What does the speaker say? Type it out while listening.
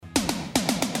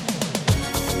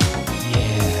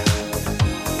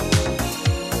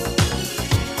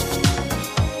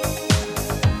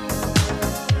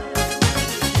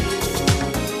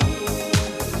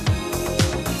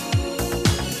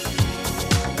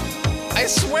I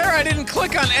swear I didn't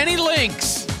click on any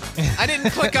links. I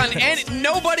didn't click on any.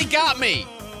 Nobody got me.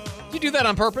 You do that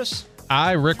on purpose?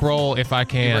 I Rickroll if I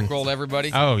can. You Rickroll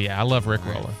everybody? Oh, yeah. I love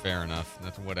Rickrolling. Right, fair enough.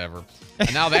 That's whatever.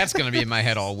 And now that's going to be in my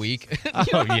head all week.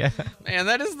 Oh, yeah. Man,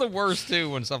 that is the worst, too,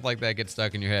 when stuff like that gets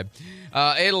stuck in your head.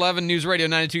 811 News Radio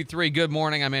 92.3. Good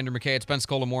morning. I'm Andrew McKay. It's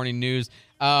Pensacola Morning News.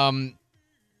 The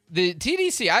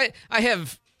TDC, I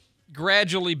have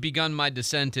gradually begun my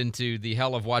descent into the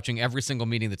hell of watching every single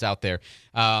meeting that's out there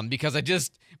because I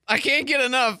can't get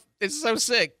enough. It's so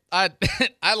sick. I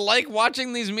like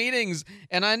watching these meetings,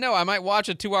 and I know I might watch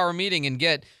a 2-hour meeting and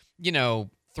get, 3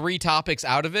 topics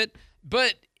out of it,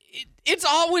 but it's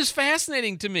always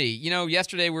fascinating to me.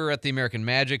 Yesterday we were at the American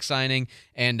Magic signing,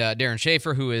 and Darren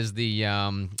Schaefer, who is the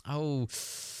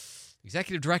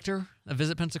executive director of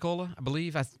Visit Pensacola, I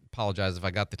believe. I apologize if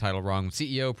I got the title wrong.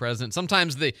 CEO, president.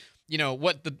 Sometimes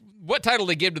what title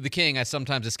they give to the king,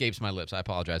 sometimes escapes my lips. I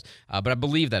apologize. But I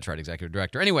believe that's right, executive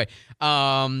director. Anyway,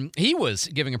 he was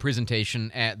giving a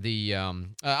presentation at the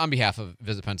on behalf of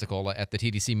Visit Pensacola at the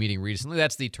TDC meeting recently.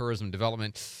 That's the Tourism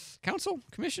Development Council,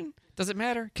 Commission? Does it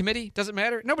matter? Committee? Does it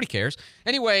matter? Nobody cares.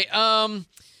 Anyway,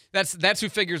 that's who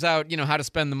figures out, how to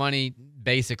spend the money,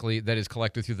 basically, that is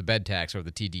collected through the bed tax, or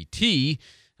the TDT.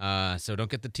 So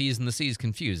don't get the T's and the C's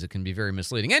confused. It can be very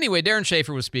misleading. Anyway, Darren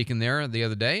Schaefer was speaking there the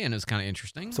other day, and it was kind of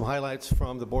interesting. Some highlights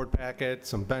from the board packet,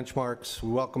 some benchmarks.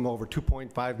 We welcome over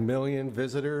 2.5 million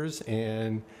visitors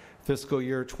in fiscal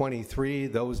year 23.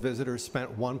 Those visitors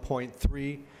spent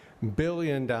 $1.3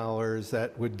 billion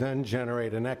that would then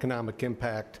generate an economic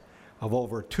impact of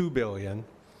over $2 billion.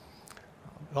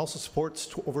 It also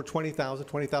supports over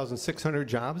 20,600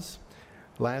 jobs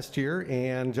last year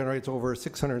and generates over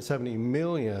 $670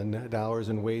 million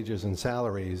in wages and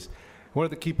salaries. One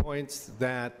of the key points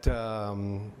that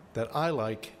I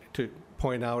like to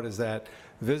point out is that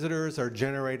visitors are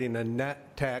generating a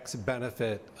net tax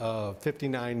benefit of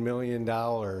 $59 million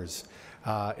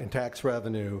in tax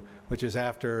revenue, which is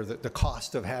after the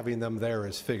cost of having them there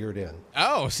is figured in.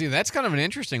 Oh, see, that's kind of an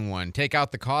interesting one. Take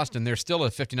out the cost, and there's still a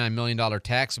 $59 million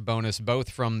tax bonus, both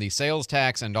from the sales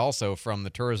tax and also from the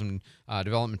tourism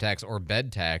development tax or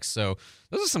bed tax. So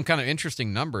those are some kind of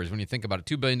interesting numbers when you think about it.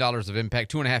 $2 billion of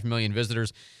impact, 2.5 million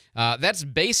visitors. That's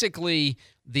basically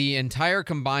the entire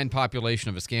combined population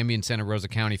of Escambia and Santa Rosa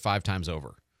County 5 times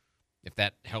over, if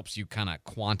that helps you kind of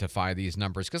quantify these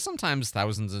numbers, because sometimes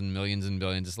thousands and millions and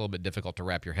billions is a little bit difficult to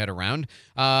wrap your head around.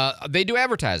 They do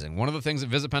advertising. One of the things that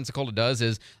Visit Pensacola does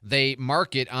is they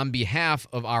market on behalf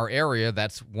of our area.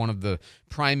 That's one of the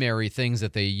primary things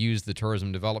that they use the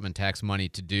tourism development tax money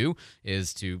to do,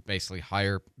 is to basically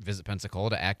hire Visit Pensacola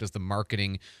to act as the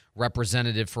marketing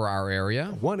representative for our area.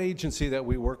 One agency that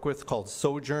we work with called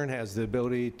Sojourn has the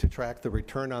ability to track the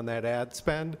return on that ad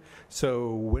spend.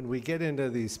 So when we get into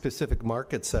these specific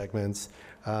market segments,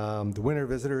 the Winter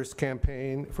Visitors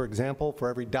Campaign, for example, for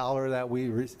every dollar that we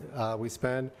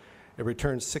spend, it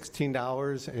returns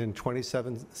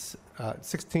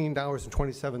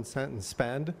 $16.27 in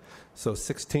spend, so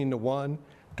 16 to 1.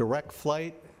 Direct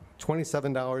flight,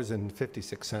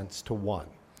 $27.56 to 1.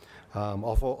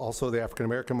 Also the African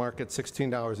American market,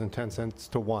 $16.10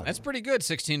 to 1. That's pretty good,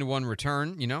 16 to 1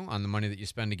 return, on the money that you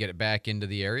spend to get it back into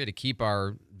the area, to keep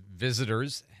our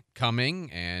visitors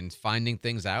coming and finding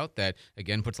things out. That,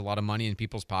 again, puts a lot of money in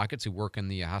people's pockets who work in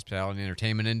the hospitality and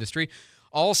entertainment industry.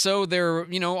 Also, they're,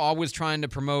 always trying to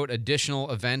promote additional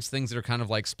events, things that are kind of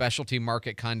like specialty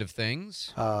market kind of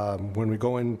things. When we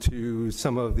go into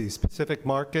some of the specific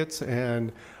markets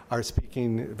and are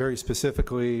speaking very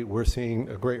specifically, we're seeing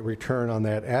a great return on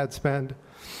that ad spend.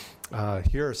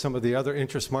 Here are some of the other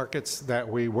interest markets that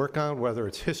we work on, whether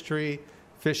it's history,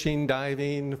 fishing,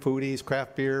 diving, foodies,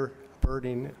 craft beer,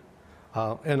 birding,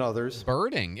 and others.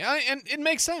 Birding, yeah, and it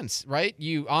makes sense, right?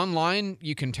 You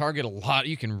can target a lot.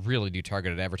 You can really do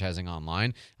targeted advertising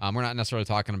online. We're not necessarily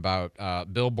talking about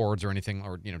billboards or anything,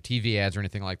 or TV ads or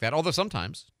anything like that. Although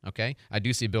sometimes, okay, I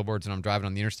do see billboards when I'm driving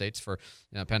on the interstates for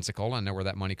Pensacola. I know where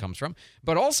that money comes from.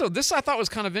 But also, this I thought was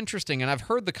kind of interesting, and I've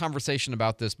heard the conversation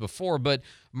about this before. But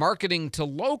marketing to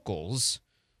locals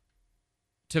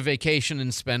to vacation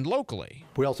and spend locally.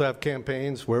 We also have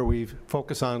campaigns where we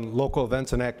focus on local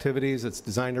events and activities. It's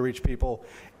designed to reach people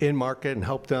in market and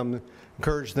help them,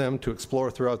 encourage them to explore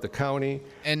throughout the county.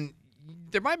 And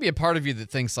there might be a part of you that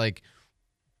thinks like,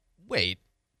 wait,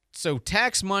 so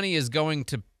tax money is going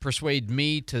to persuade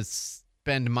me to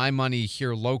spend my money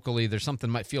here locally? There's something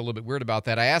might feel a little bit weird about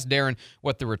that. I asked Darren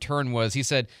what the return was. He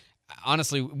said,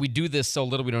 honestly, we do this so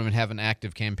little we don't even have an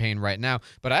active campaign right now.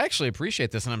 But I actually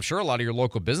appreciate this, and I'm sure a lot of your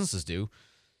local businesses do,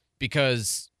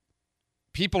 because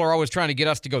people are always trying to get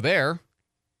us to go there.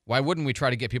 Why wouldn't we try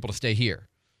to get people to stay here?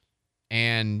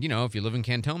 And, if you live in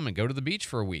Cantonment, go to the beach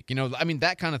for a week.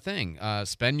 That kind of thing.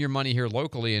 Spend your money here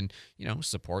locally and,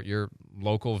 support your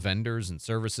local vendors and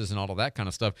services and all of that kind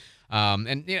of stuff.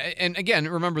 And again,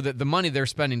 remember that the money they're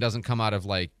spending doesn't come out of,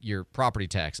 like, your property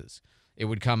taxes. It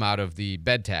would come out of the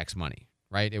bed tax money,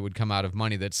 right? It would come out of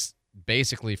money that's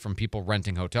basically from people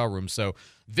renting hotel rooms. So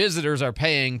visitors are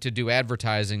paying to do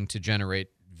advertising to generate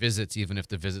visits, even if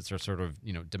the visits are sort of,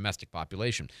 domestic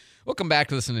population. We'll come back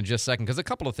to this in just a second because a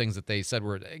couple of things that they said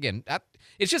were, again,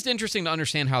 it's just interesting to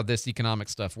understand how this economic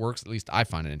stuff works. At least I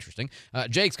find it interesting.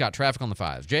 Jake's got traffic on the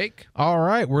 5s. Jake? All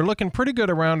right. We're looking pretty good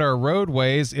around our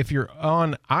roadways. If you're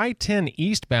on I-10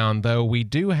 eastbound, though, we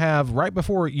do have, right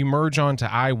before you merge onto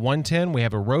I-110, we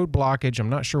have a road blockage. I'm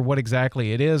not sure what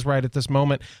exactly it is right at this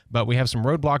moment, but we have some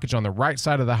road blockage on the right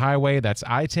side of the highway. That's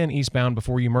I-10 eastbound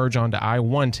before you merge onto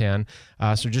I-110.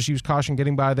 So just use caution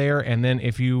getting by there. And then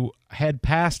if you head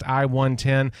past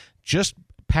I-110, just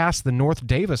past the North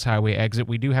Davis Highway exit,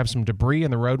 we do have some debris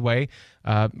in the roadway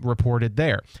reported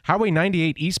there. Highway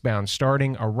 98 eastbound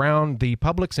starting around the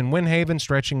Publix in Windhaven,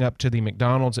 stretching up to the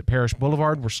McDonald's at Parish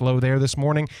Boulevard. We're slow there this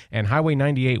morning. And Highway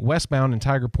 98 westbound in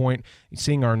Tiger Point,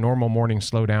 seeing our normal morning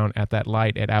slowdown at that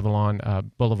light at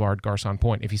Avalon Boulevard, Garcon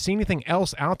Point. If you see anything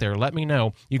else out there, let me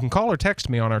know. You can call or text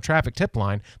me on our traffic tip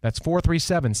line. That's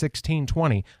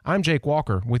 437-1620. I'm Jake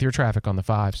Walker with your traffic on the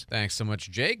 5s. Thanks so much,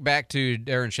 Jake. Back to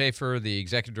Darren Schaefer, the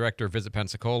executive director of Visit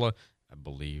Pensacola. I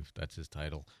believe that's his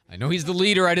title. I know he's the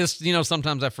leader. I just,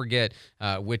 sometimes I forget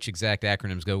which exact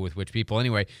acronyms go with which people.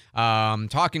 Anyway,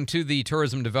 talking to the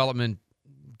Tourism Development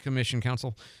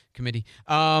Committee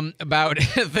about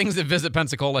things that Visit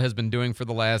Pensacola has been doing for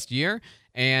the last year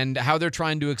and how they're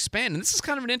trying to expand. And this is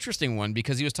kind of an interesting one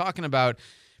because he was talking about,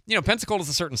 Pensacola is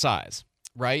a certain size,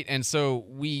 right? And so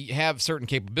we have certain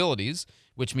capabilities,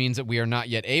 which means that we are not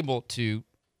yet able to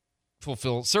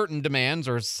fulfill certain demands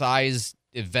or size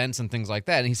events and things like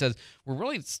that. And he says, we're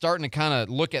really starting to kind of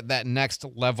look at that next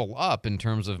level up in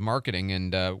terms of marketing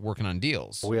and working on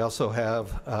deals. We also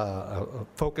have a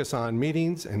focus on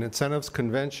meetings and incentives,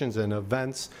 conventions, and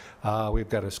events. We've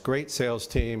got a great sales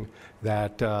team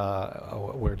that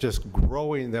we're just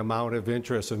growing the amount of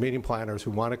interest of meeting planners who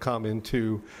want to come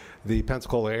into the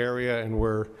Pensacola area, and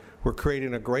we're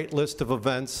creating a great list of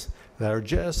events that are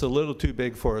just a little too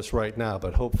big for us right now,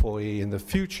 but hopefully in the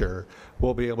future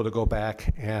we'll be able to go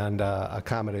back and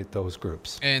accommodate those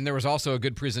groups. And there was also a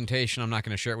good presentation, I'm not going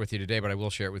to share it with you today, but I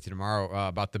will share it with you tomorrow,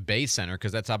 about the Bay Center,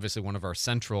 because that's obviously one of our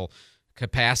central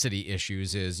capacity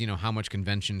issues is, how much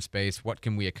convention space, what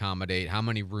can we accommodate, how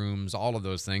many rooms, all of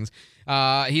those things.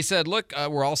 He said, look,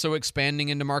 we're also expanding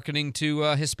into marketing to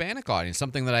a Hispanic audience,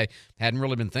 something that I hadn't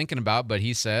really been thinking about, but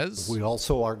he says. We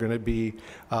also are going to be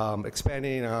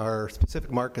expanding our specific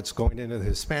markets going into the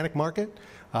Hispanic market,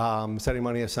 setting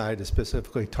money aside to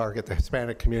specifically target the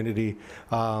Hispanic community.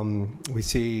 We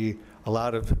see a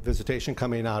lot of visitation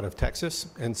coming out of Texas,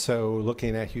 and so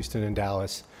looking at Houston and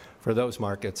Dallas for those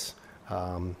markets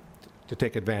to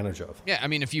take advantage of. Yeah,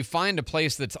 if you find a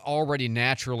place that's already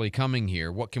naturally coming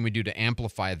here, what can we do to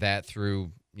amplify that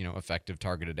through, effective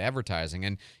targeted advertising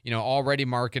and, already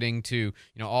marketing to,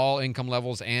 all income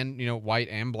levels and, white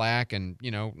and black and,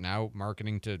 now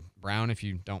marketing to brown, if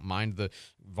you don't mind the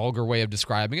vulgar way of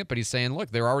describing it. But he's saying, look,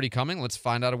 they're already coming. Let's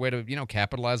find out a way to,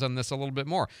 capitalize on this a little bit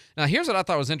more. Now, here's what I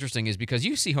thought was interesting is because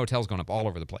you see hotels going up all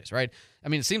over the place, right?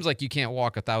 It seems like you can't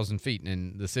walk 1,000 feet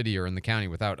in the city or in the county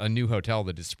without a new hotel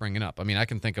that is springing up. I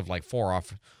can think of like 4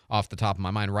 off the top of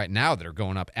my mind right now that are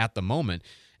going up at the moment.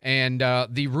 And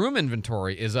the room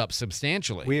inventory is up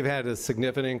substantially. We've had a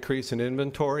significant increase in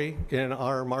inventory in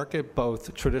our market,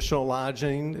 both traditional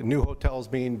lodging, new hotels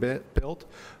being built,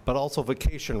 but also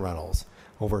vacation rentals.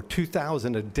 Over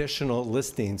 2,000 additional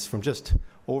listings from just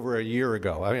over a year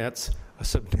ago. That's a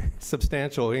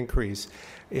substantial increase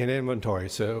in inventory.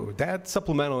 So that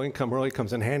supplemental income really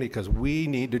comes in handy because we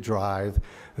need to drive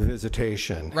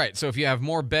visitation. Right. So if you have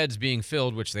more beds being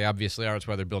filled, which they obviously are, that's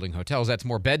why they're building hotels, that's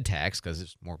more bed tax because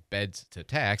there's more beds to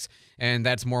tax, and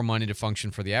that's more money to function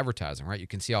for the advertising, right? You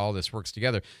can see all this works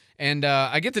together. And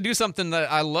I get to do something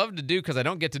that I love to do because I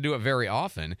don't get to do it very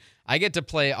often. I get to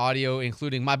play audio,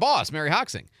 including my boss, Mary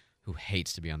Hoxing, who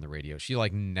hates to be on the radio. She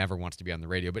never wants to be on the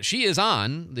radio, but she is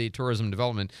on the Tourism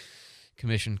Development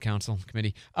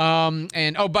Committee.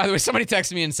 And by the way, somebody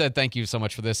texted me and said, thank you so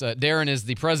much for this. Darren is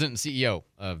the president and CEO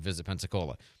of Visit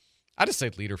Pensacola. I just say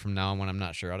leader from now on when I'm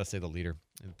not sure. I'll just say the leader.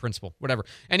 principal, whatever.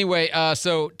 Anyway,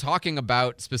 so talking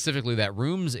about specifically that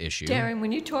rooms issue. Darren,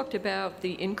 when you talked about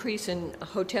the increase in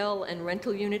hotel and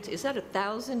rental units, is that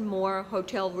 1,000 more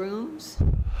hotel rooms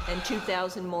and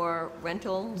 2,000 more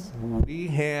rentals? We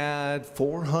had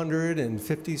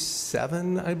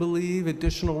 457, I believe,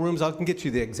 additional rooms. I can get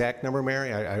you the exact number,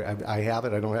 Mary. I have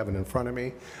it. I don't have it in front of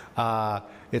me.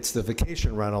 It's the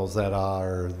vacation rentals that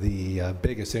are the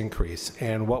biggest increase.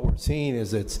 And what we're seeing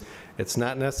is it's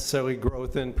not necessarily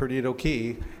growth in Perdido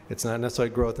Key. It's not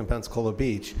necessarily growth in Pensacola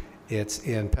Beach. It's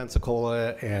in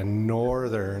Pensacola and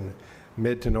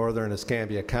mid to northern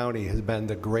Escambia County has been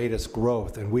the greatest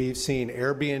growth. And we've seen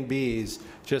Airbnbs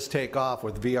just take off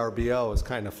with VRBO is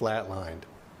kind of flatlined.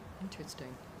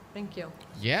 Interesting. Thank you.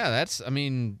 Yeah,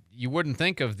 you wouldn't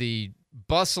think of the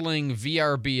bustling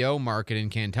VRBO market in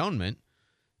Cantonment,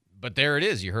 but there it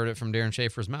is. You heard it from Darren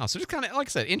Schaefer's mouth. So just kind of, like I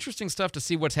said, interesting stuff to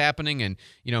see what's happening, and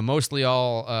mostly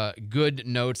all good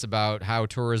notes about how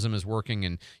tourism is working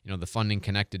and the funding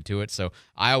connected to it. So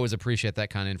I always appreciate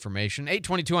that kind of information.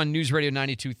 822 on News Radio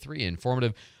 92.3,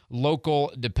 informative,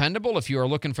 local, dependable. If you are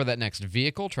looking for that next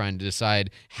vehicle, trying to decide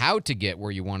how to get where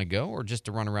you want to go, or just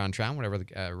to run around town,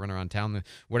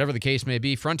 whatever the case may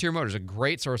be, Frontier Motors, a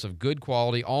great source of good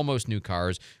quality, almost new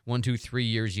cars, 1, 2, 3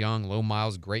 years young, low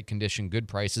miles, great condition, good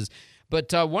prices.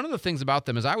 But one of the things about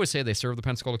them is I always say they serve the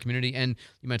Pensacola community, and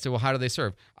you might say, well, how do they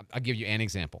serve? I'll give you an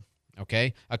example.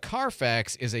 Okay, a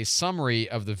Carfax is a summary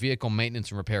of the vehicle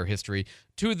maintenance and repair history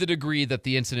to the degree that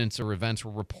the incidents or events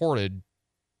were reported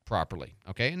properly,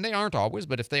 okay? And they aren't always,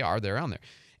 but if they are, they're on there.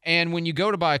 And when you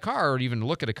go to buy a car or even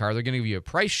look at a car, they're going to give you a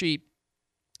price sheet.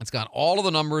 It's got all of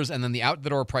the numbers, and then the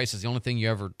out-the-door price is the only thing you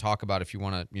ever talk about if you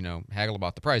want to, haggle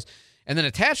about the price. And then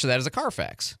attached to that is a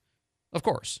Carfax, of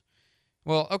course.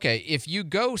 Well, okay, if you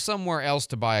go somewhere else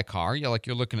to buy a car,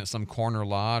 you're looking at some corner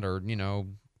lot or,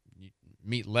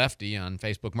 meet Lefty on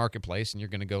Facebook Marketplace, and you're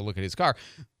going to go look at his car.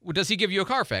 Well, does he give you a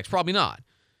Carfax? Probably not.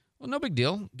 Well, no big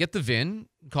deal. Get the VIN,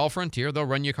 call Frontier. They'll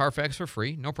run you a Carfax for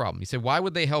free. No problem. You say, why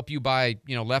would they help you buy,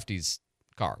 Lefty's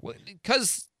car? Well,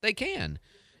 because they can.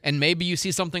 And maybe you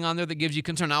see something on there that gives you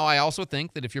concern. Now, I also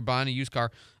think that if you're buying a used car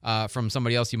from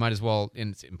somebody else, you might as well,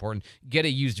 and it's important, get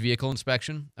a used vehicle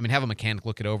inspection. Have a mechanic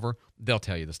look it over. They'll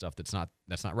tell you the stuff that's not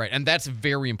right. And that's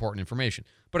very important information.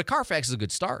 But a Carfax is a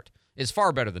good start. It's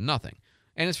far better than nothing.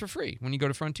 And it's for free when you go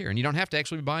to Frontier. And you don't have to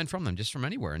actually be buying from them, just from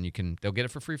anywhere. And they'll get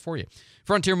it for free for you.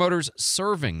 Frontier Motors,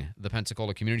 serving the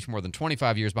Pensacola community for more than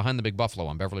 25 years, behind the Big Buffalo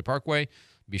on Beverly Parkway.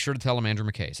 Be sure to tell them Andrew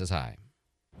McKay says hi.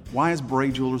 Why is Bray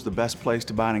Jewelers the best place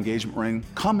to buy an engagement ring?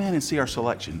 Come in and see our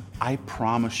selection. I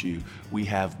promise you, we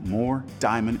have more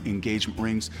diamond engagement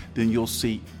rings than you'll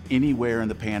see anywhere in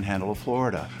the panhandle of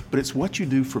Florida. But it's what you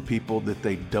do for people that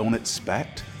they don't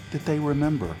expect that they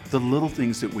remember. The little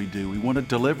things that we do. We want to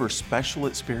deliver special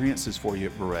experiences for you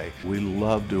at Beret. We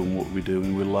love doing what we do,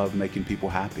 and we love making people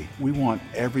happy. We want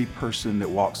every person that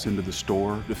walks into the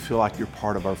store to feel like you're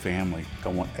part of our family. I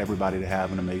want everybody to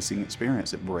have an amazing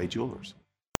experience at Beret Jewelers.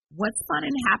 What's fun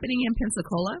and happening in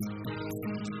Pensacola?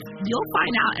 You'll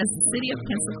find out as the City of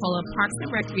Pensacola Parks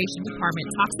and Recreation Department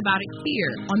talks about it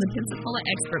here on the Pensacola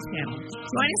Expert Panel.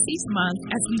 Join us each month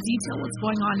as we detail what's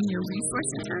going on in your resource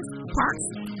centers, parks,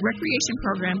 recreation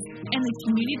programs, and the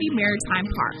Community Maritime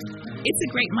Park. It's a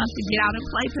great month to get out and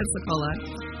play, Pensacola.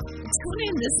 Tune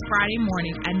in this Friday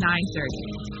morning at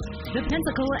 9:30. The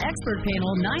Pensacola Expert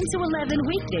Panel, 9 to 11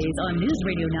 weekdays on News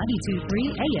Radio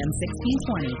 92.3 AM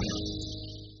 1620.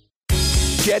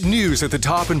 Get news at the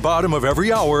top and bottom of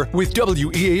every hour with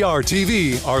WEAR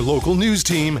TV, our local news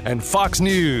team, and Fox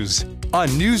News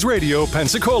on News Radio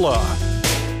Pensacola.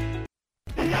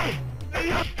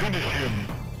 Finish him.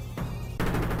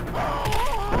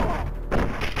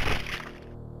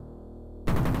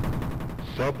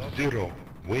 Sub-Zero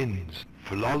wins.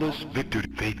 Flawless victory.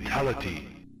 Fatality.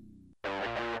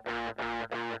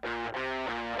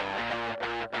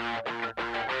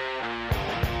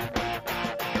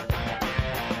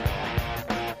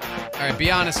 All right,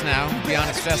 be honest now. Be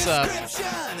honest, fess up.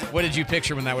 What did you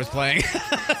picture when that was playing?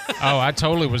 Oh, I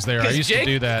totally was there. I used to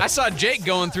do that. I saw Jake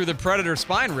going through the Predator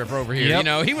spine rip over here.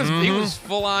 Yep. He was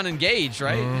full on engaged,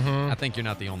 right? I think you're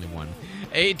not the only one.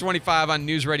 825 on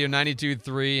News Radio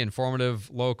 92.3,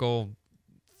 informative, local,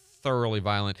 thoroughly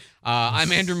violent.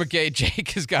 I'm Andrew McKay.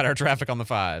 Jake has got our traffic on the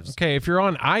fives. Okay, if you're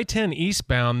on I-10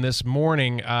 eastbound this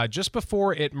morning, just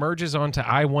before it merges onto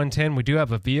I-110, we do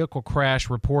have a vehicle crash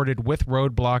reported with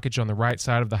road blockage on the right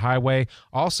side of the highway.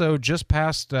 Also, just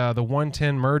past the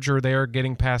 110 merger there,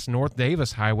 getting past North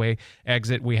Davis Highway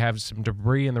exit, we have some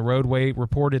debris in the roadway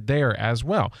reported there as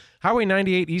well. Highway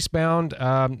 98 eastbound,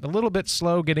 a little bit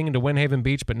slow getting into Windhaven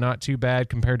Beach, but not too bad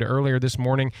compared to earlier this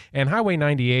morning. And Highway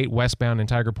 98 westbound in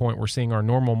Tiger Point, we're seeing our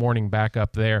normal morning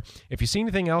backup there. If you see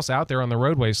anything else out there on the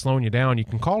roadway slowing you down, you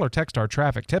can call or text our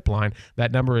traffic tip line.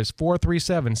 That number is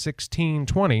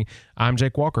 437-1620. I'm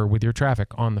Jake Walker with your traffic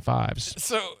on the fives.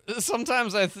 So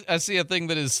sometimes I see a thing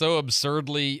that is so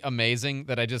absurdly amazing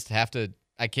that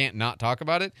I can't not talk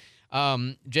about it.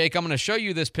 Jake, I'm going to show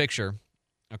you this picture.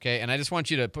 Okay, and I just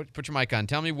want you to put your mic on.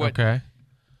 Tell me what. Okay.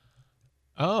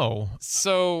 Oh.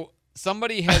 So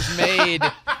somebody has made.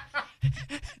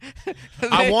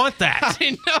 I want that.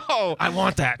 I know. I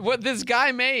want that. What this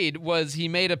guy made was he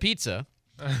made a pizza,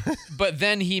 but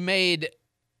then he made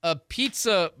a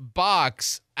pizza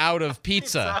box out of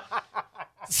pizza.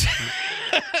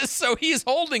 So he's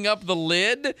holding up the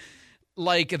lid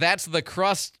like that's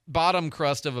the bottom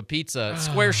crust of a pizza,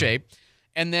 square shape,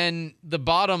 and then the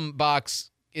bottom box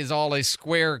is all a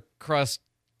square crust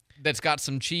that's got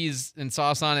some cheese and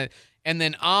sauce on it. And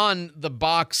then on the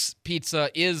box pizza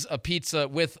is a pizza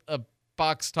with a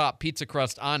box top pizza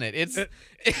crust on it.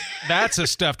 That's a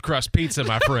stuffed crust pizza,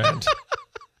 my friend.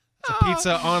 It's a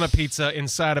pizza on a pizza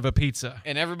inside of a pizza.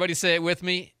 And everybody say it with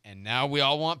me, and now we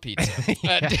all want pizza.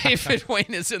 David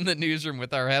Wayne is in the newsroom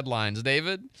with our headlines.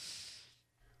 David?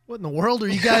 What in the world are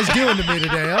you guys doing to me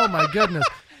today? Oh, my goodness.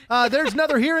 There's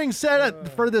another hearing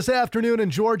set for this afternoon in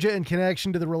Georgia in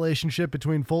connection to the relationship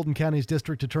between Fulton County's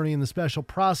district attorney and the special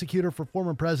prosecutor for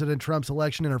former President Trump's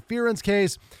election interference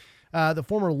case. The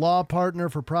former law partner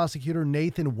for prosecutor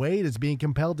Nathan Wade is being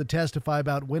compelled to testify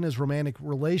about when his romantic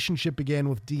relationship began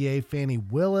with DA Fani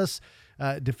Willis.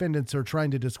 Defendants are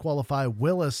trying to disqualify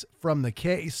Willis from the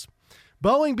case.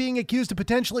 Boeing being accused of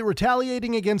potentially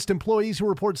retaliating against employees who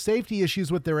report safety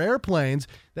issues with their airplanes.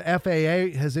 The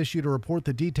FAA has issued a report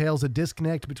that details a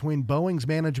disconnect between Boeing's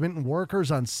management and workers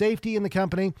on safety in the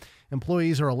company.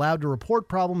 Employees are allowed to report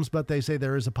problems, but they say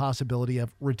there is a possibility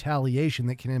of retaliation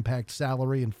that can impact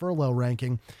salary and furlough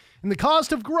ranking. And the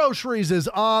cost of groceries is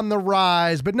on the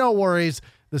rise, but no worries.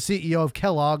 The CEO of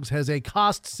Kellogg's has a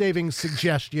cost-saving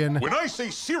suggestion. When I say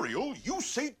cereal, you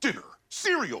say dinner.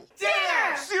 Cereal!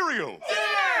 Dinner! Cereal!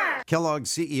 Dinner! Kellogg's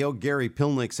CEO Gary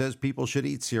Pilnick says people should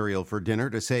eat cereal for dinner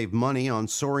to save money on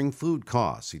soaring food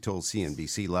costs. He told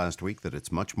CNBC last week that it's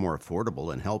much more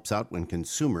affordable and helps out when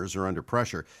consumers are under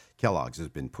pressure. Kellogg's has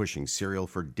been pushing cereal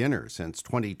for dinner since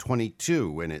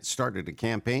 2022 when it started a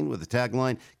campaign with the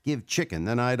tagline, "Give chicken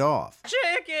the night off."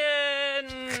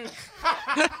 Chicken!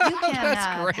 You can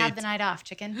have the night off,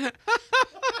 chicken.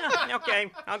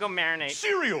 Okay, I'll go marinate.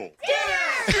 Cereal! Dinner!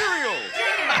 Cereal!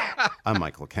 Dinner! I'm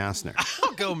Michael Kastner.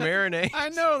 I'll go marinate. I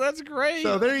know, that's great.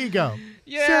 So there you go.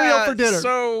 Yeah, cereal for dinner.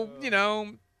 So,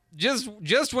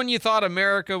 just when you thought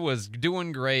America was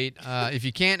doing great, if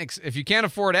you can't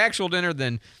afford actual dinner,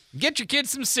 then get your kids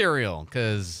some cereal,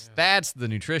 because that's the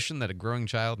nutrition that a growing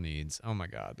child needs. Oh my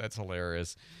God, that's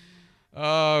hilarious.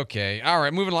 Okay, all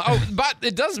right, moving along. Oh, but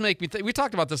it does make me think. We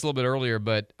talked about this a little bit earlier,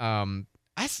 but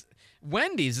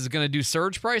Wendy's is going to do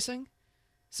surge pricing,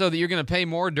 so that you're going to pay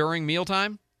more during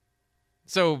mealtime.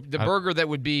 So the burger that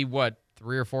would be what,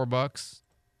 $3 or $4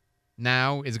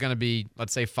 now is going to be,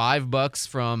 let's say, $5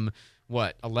 from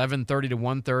what, 11:30 to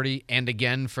 1:30, and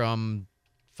again from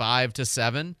 5 to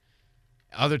 7.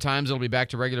 Other times it'll be back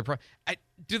to regular price. I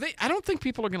don't think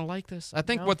people are going to like this. I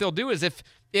think what they'll do is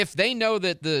if they know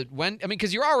that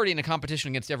because you're already in a competition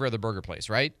against every other burger place,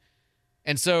 right?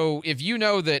 And so if you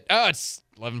know that it's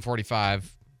 $11.45,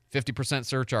 50%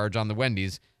 surcharge on the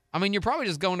Wendy's, you're probably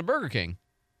just going to Burger King,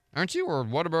 aren't you? Or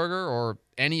Whataburger, or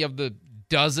any of the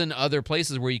dozen other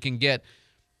places where you can get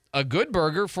a good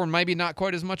burger for maybe not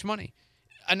quite as much money.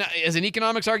 And as an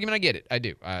economics argument, I get it. I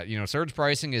do. Surge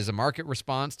pricing is a market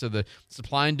response to the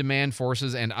supply and demand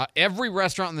forces, and every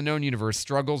restaurant in the known universe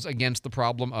struggles against the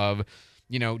problem of,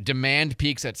 demand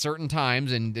peaks at certain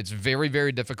times, and it's very,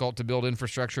 very difficult to build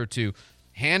infrastructure to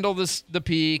handle the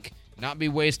peak, not be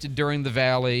wasted during the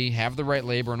valley, have the right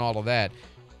labor, and all of that.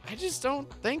 I just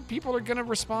don't think people are going to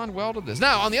respond well to this.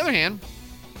 Now, on the other hand,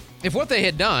 if what they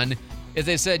had done is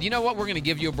they said, you know what, we're going to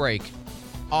give you a break.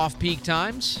 Off-peak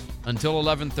times until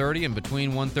 11:30, and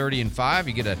between 1:30 and 5,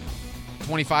 you get a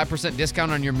 25%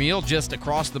 discount on your meal just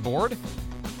across the board.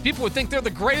 People would think they're the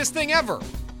greatest thing ever.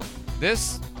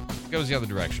 This goes the other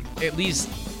direction. At least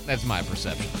that's my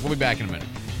perception. We'll be back in a minute.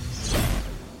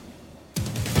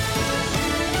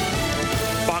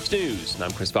 Fox News.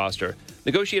 I'm Chris Foster.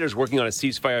 Negotiators working on a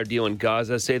ceasefire deal in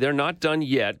Gaza say they're not done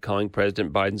yet, calling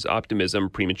President Biden's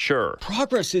optimism premature.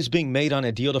 Progress is being made on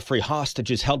a deal to free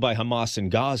hostages held by Hamas in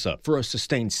Gaza for a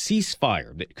sustained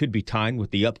ceasefire that could be timed with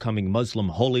the upcoming Muslim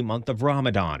holy month of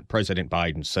Ramadan, President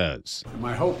Biden says.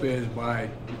 My hope is by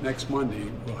next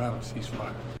Monday, we'll have a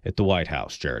ceasefire. At the White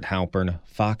House, Jared Halpern,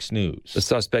 Fox News. The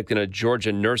suspect in a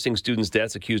Georgia nursing student's death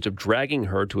is accused of dragging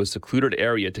her to a secluded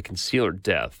area to conceal her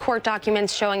death. Court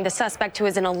documents showing the suspect, who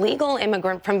is an illegal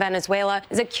immigrant from Venezuela,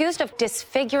 is accused of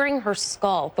disfiguring her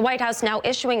skull. The White House now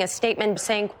issuing a statement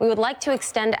saying, "We would like to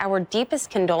extend our deepest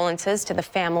condolences to the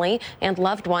family and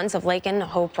loved ones of Laken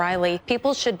Hope Riley.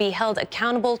 People should be held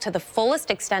accountable to the fullest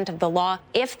extent of the law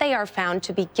if they are found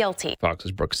to be guilty."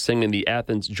 Fox's Brooke Singh, the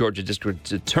Athens, Georgia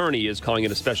District Attorney, is calling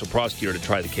in a special prosecutor to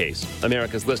try the case.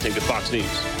 America's listening to Fox News.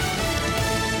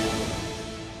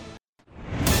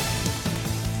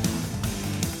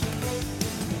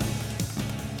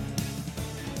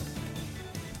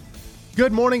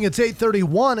 Good morning. It's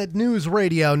 8:31 at News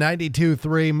Radio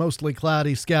 92.3. Mostly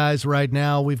cloudy skies right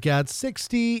now. We've got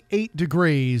 68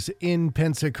 degrees in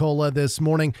Pensacola this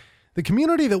morning. The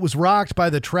community that was rocked by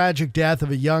the tragic death of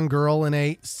a young girl in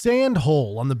a sand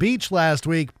hole on the beach last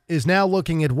week is now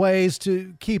looking at ways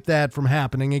to keep that from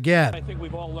happening again. I think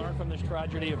we've all learned from this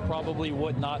tragedy of probably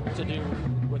what not to do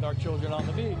with our children on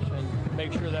the beach, and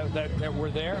make sure that we're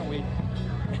there and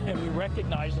we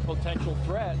recognize the potential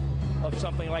threat of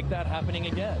something like that happening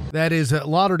again. That is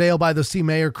Lauderdale by the Sea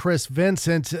Mayor Chris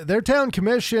Vincent. Their town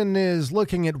commission is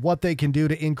looking at what they can do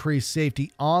to increase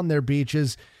safety on their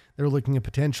beaches. They're looking at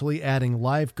potentially adding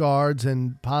lifeguards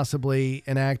and possibly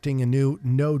enacting a new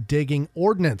no-digging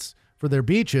ordinance for their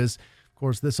beaches. Of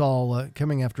course, this all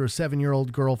coming after a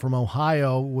 7-year-old girl from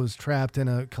Ohio was trapped in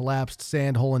a collapsed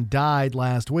sand hole and died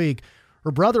last week.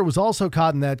 Her brother was also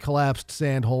caught in that collapsed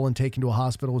sand hole and taken to a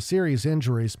hospital with serious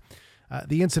injuries.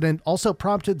 The incident also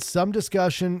prompted some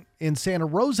discussion in Santa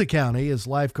Rosa County as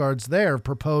lifeguards there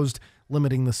proposed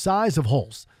limiting the size of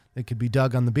holes that could be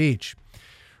dug on the beach.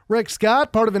 Rick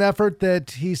Scott, part of an effort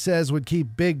that he says would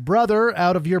keep Big Brother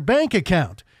out of your bank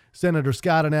account. Senator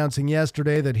Scott announcing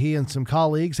yesterday that he and some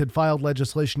colleagues had filed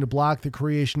legislation to block the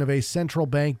creation of a central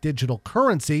bank digital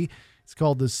currency. It's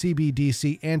called the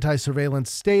CBDC Anti-Surveillance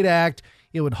State Act.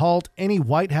 It would halt any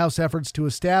White House efforts to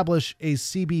establish a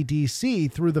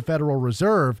CBDC through the Federal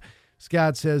Reserve.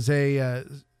 Scott says a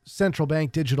central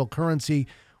bank digital currency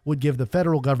would give the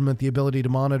federal government the ability to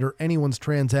monitor anyone's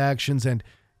transactions and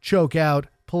choke out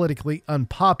politically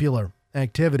unpopular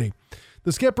activity.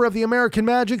 The skipper of the American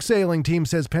Magic sailing team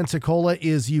says Pensacola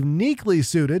is uniquely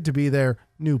suited to be their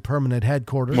new permanent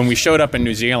headquarters. When we showed up in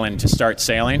New Zealand to start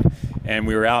sailing, and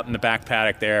we were out in the back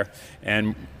paddock there,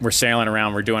 and we're sailing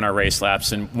around, we're doing our race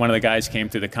laps, and one of the guys came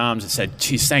through the comms and said,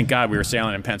 "Geez, thank God we were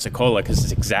sailing in Pensacola, because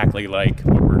it's exactly like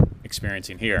what we're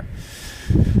experiencing here."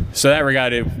 So that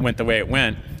regatta went the way it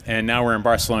went, and now we're in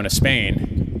Barcelona,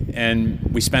 Spain. And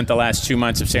we spent the last 2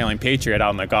 months of sailing Patriot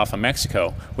out in the Gulf of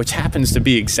Mexico, which happens to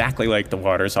be exactly like the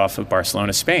waters off of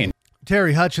Barcelona, Spain.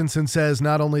 Terry Hutchinson says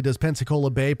not only does Pensacola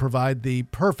Bay provide the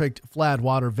perfect flat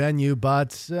water venue,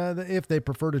 but if they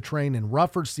prefer to train in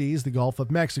rougher seas, the Gulf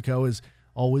of Mexico is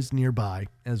always nearby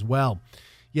as well.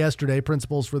 Yesterday,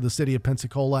 principals for the city of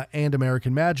Pensacola and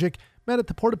American Magic met at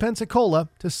the Port of Pensacola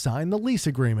to sign the lease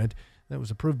agreement that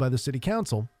was approved by the city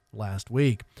council last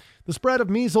week. The spread of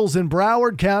measles in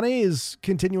Broward County is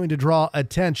continuing to draw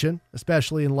attention,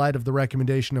 especially in light of the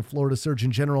recommendation of Florida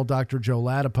Surgeon General Dr. Joe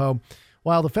Ladapo.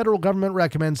 While the federal government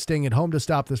recommends staying at home to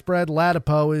stop the spread,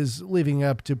 Ladapo is leaving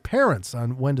up to parents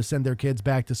on when to send their kids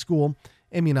back to school,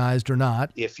 immunized or not.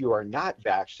 If you are not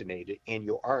vaccinated and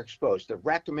you are exposed, the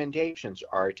recommendations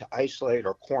are to isolate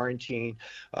or quarantine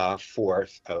for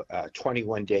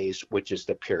 21 days, which is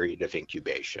the period of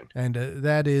incubation. And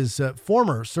that is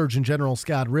former Surgeon General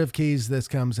Scott Rivkees. This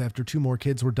comes after 2 more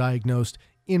kids were diagnosed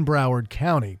in Broward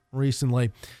County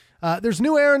recently. There's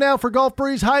new air now for Gulf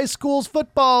Breeze High School's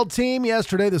football team.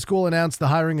 Yesterday, the school announced the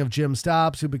hiring of Jim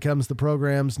Stops, who becomes the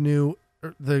program's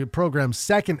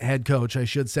second head coach, I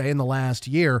should say, in the last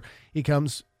year. He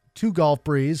comes to Gulf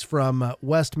Breeze from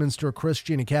Westminster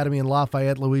Christian Academy in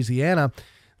Lafayette, Louisiana,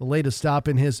 the latest stop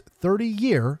in his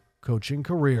 30-year coaching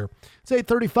career. It's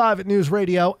 8:35 at News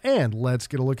Radio, and let's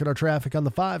get a look at our traffic on the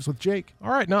 5s with Jake.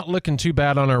 All right, not looking too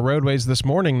bad on our roadways this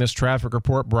morning. This traffic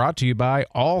report brought to you by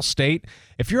Allstate.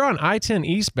 If you're on I-10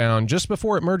 eastbound, just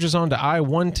before it merges onto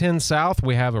I-110 south,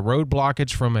 we have a road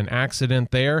blockage from an accident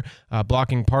there,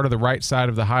 blocking part of the right side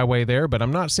of the highway there, but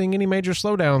I'm not seeing any major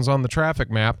slowdowns on the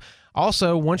traffic map.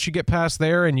 Also, once you get past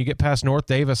there and you get past North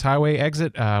Davis Highway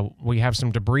exit, we have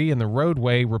some debris in the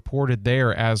roadway reported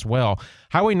there as well.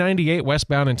 Highway 98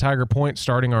 westbound in Tiger Point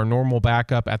starting our normal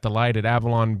backup at the light at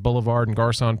Avalon Boulevard and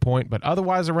Garcon Point, but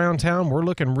otherwise around town, we're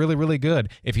looking really, really good.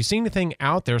 If you see anything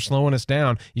out there slowing us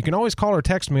down, you can always call or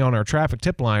text me on our traffic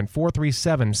tip line,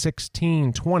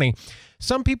 437-1620.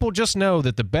 Some people just know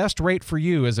that the best rate for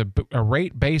you is a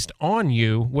rate based on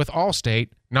you with Allstate,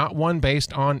 not one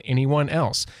based on anyone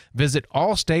else. Visit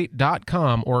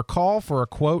allstate.com or call for a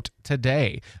quote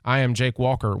today. I am Jake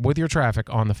Walker with your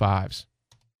traffic on the 5s.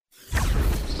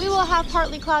 We will have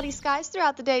partly cloudy skies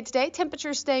throughout the day today.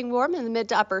 Temperatures staying warm in the mid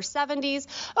to upper 70s.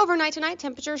 Overnight tonight,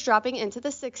 temperatures dropping into the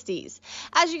 60s.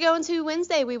 As you go into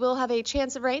Wednesday, we will have a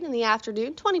chance of rain in the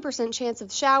afternoon, 20% chance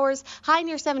of showers, high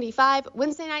near 75.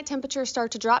 Wednesday night, temperatures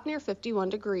start to drop near 51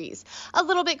 degrees. A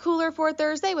little bit cooler for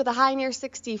Thursday with a high near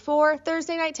 64.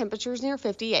 Thursday night, temperatures near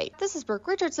 58. This is Brooke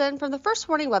Richardson from the First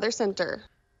Warning Weather Center.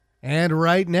 And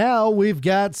right now, we've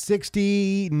got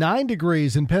 69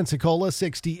 degrees in Pensacola,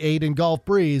 68 in Gulf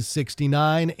Breeze,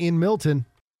 69 in Milton.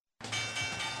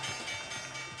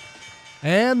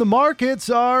 And the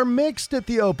markets are mixed at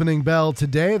the opening bell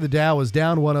today. The Dow is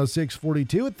down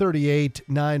 106.42 at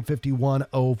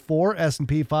 38,951.04.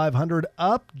 S&P 500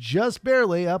 up just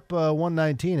barely, up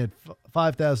 119 at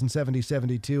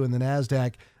 5,070.72. And the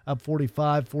NASDAQ up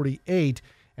 45.48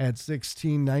 at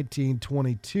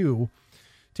 1619.22.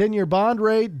 10-year bond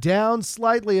rate down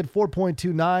slightly at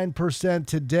 4.29%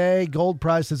 today. Gold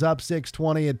price is up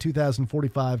 $6.20 at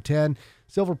 $2,045.10.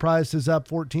 Silver price is up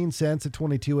 14 cents at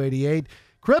 $22.88.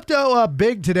 Crypto up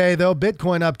big today, though.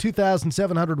 Bitcoin up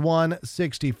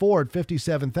 $2,701.64 at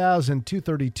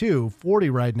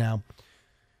 $57,232.40 right now.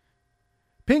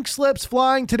 Pink slips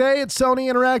flying today at Sony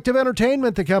Interactive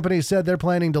Entertainment. The company said they're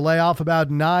planning to lay off about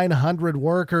 900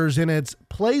 workers in its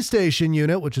PlayStation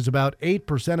unit, which is about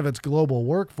 8% of its global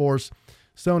workforce.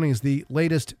 Sony is the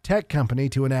latest tech company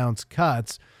to announce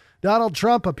cuts. Donald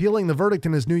Trump appealing the verdict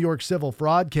in his New York civil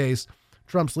fraud case.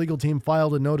 Trump's legal team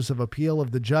filed a notice of appeal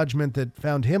of the judgment that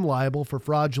found him liable for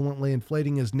fraudulently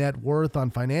inflating his net worth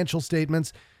on financial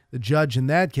statements. The judge in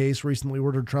that case recently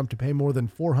ordered Trump to pay more than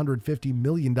 $450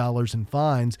 million in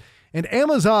fines. And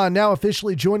Amazon now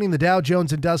officially joining the Dow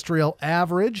Jones Industrial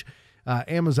Average.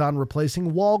 Amazon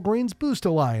replacing Walgreens Boost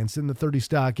Alliance in the 30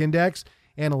 stock index.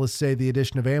 Analysts say the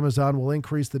addition of Amazon will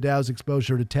increase the Dow's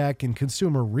exposure to tech and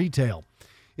consumer retail.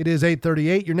 It is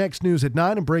 8:38. Your next news at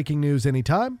 9 and breaking news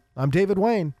anytime. I'm David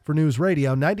Wayne for News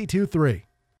Radio 92.3.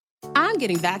 I'm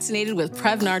getting vaccinated with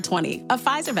Prevnar 20, a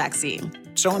Pfizer vaccine.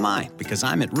 So am I, because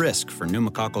I'm at risk for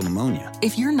pneumococcal pneumonia.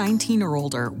 If you're 19 or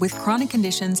older with chronic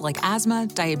conditions like asthma,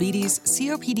 diabetes,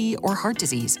 COPD, or heart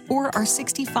disease, or are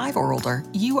 65 or older,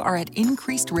 you are at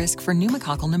increased risk for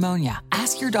pneumococcal pneumonia.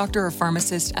 Ask your doctor or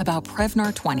pharmacist about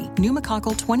Prevnar 20,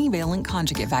 pneumococcal 20-valent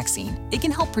conjugate vaccine. It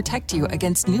can help protect you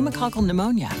against pneumococcal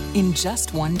pneumonia in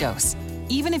just one dose.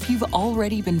 Even if you've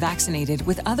already been vaccinated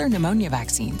with other pneumonia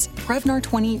vaccines, Prevnar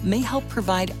 20 may help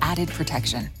provide added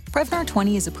protection. Prevnar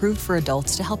 20 is approved for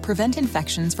adults to help prevent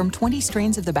infections from 20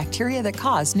 strains of the bacteria that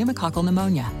cause pneumococcal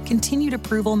pneumonia. Continued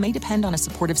approval may depend on a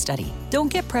supportive study. Don't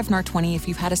get Prevnar 20 if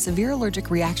you've had a severe allergic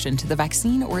reaction to the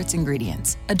vaccine or its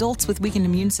ingredients. Adults with weakened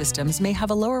immune systems may have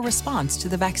a lower response to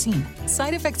the vaccine.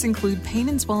 Side effects include pain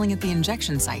and swelling at the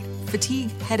injection site,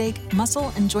 fatigue, headache,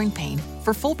 muscle, and joint pain.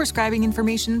 For full prescribing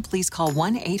information, please call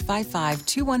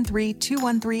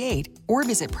 1-855-213-2138 or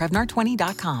visit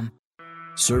Prevnar20.com.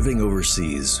 Serving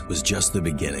overseas was just the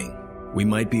beginning. We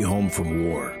might be home from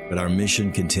war, but our mission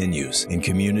continues in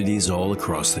communities all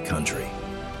across the country.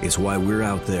 It's why we're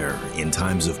out there in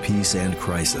times of peace and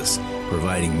crisis,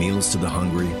 providing meals to the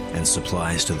hungry and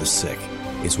supplies to the sick.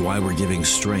 It's why we're giving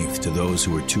strength to those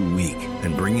who are too weak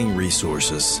and bringing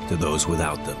resources to those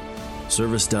without them.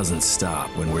 Service doesn't stop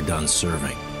when we're done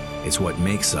serving. It's what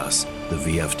makes us the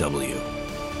VFW.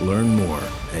 Learn more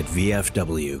at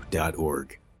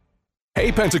vfw.org. Hey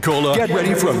Pensacola, get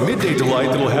ready for a midday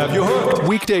delight that'll have you hooked.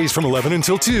 Weekdays from 11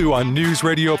 until 2 on News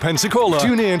Radio Pensacola.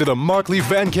 Tune in to the Markley,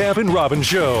 Van Camp, and Robbins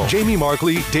Show. Jamie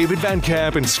Markley, David Van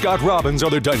Camp, and Scott Robbins are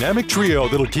their dynamic trio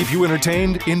that'll keep you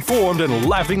entertained, informed, and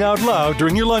laughing out loud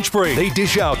during your lunch break. They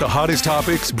dish out the hottest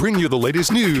topics, bring you the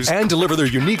latest news, and deliver their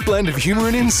unique blend of humor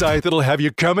and insight that'll have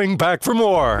you coming back for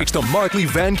more. It's the Markley,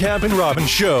 Van Camp, and Robbins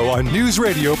Show on News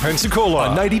Radio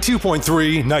Pensacola on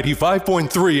 92.3,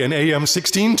 95.3, and AM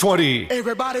 1620.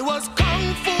 Everybody was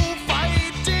kung fu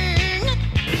fighting.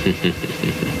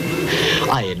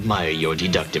 I admire your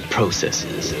deductive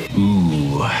processes.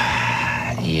 Ooh,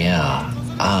 yeah.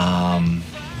 I'm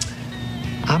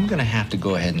gonna have to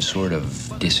go ahead and sort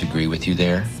of disagree with you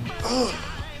there.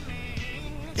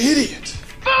 idiot.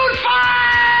 Food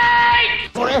fight!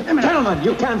 Gentlemen,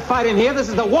 you can't fight in here. This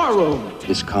is the war room.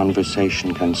 This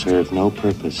conversation can serve no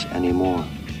purpose anymore.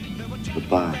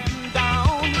 Goodbye.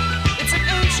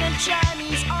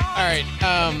 All right,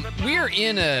 we're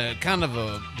in a kind of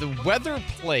the weather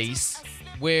place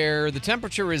where the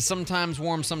temperature is sometimes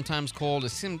warm, sometimes cold. It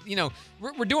seems,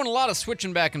 we're doing a lot of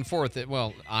switching back and forth.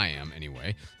 Well, I am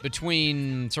anyway,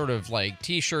 between sort of like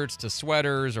T-shirts to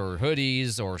sweaters or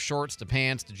hoodies or shorts to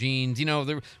pants to jeans.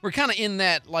 We're kind of in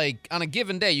that, like, on a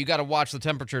given day, you got to watch the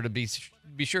temperature to be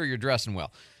sure you're dressing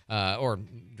well or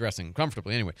dressing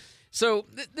comfortably anyway. So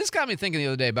this got me thinking the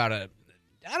other day about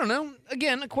I don't know,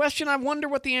 again, a question I wonder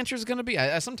what the answer is going to be.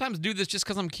 I sometimes do this just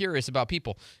because I'm curious about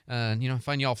people. I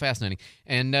find you all fascinating.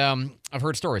 And I've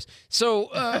heard stories. So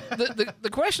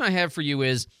the question I have for you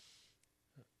is,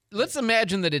 let's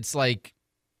imagine that it's like,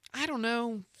 I don't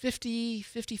know, 50,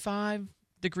 55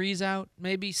 degrees out,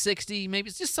 maybe 60, maybe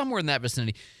it's just somewhere in that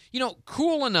vicinity.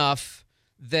 Cool enough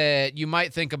that you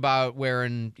might think about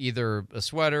wearing either a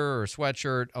sweater or a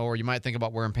sweatshirt, or you might think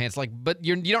about wearing pants, but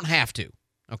you don't have to,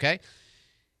 okay?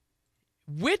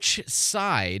 Which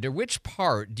side or which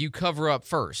part do you cover up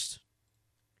first?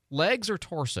 Legs or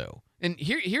torso? And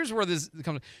here's where this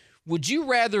comes. Would you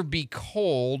rather be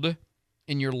cold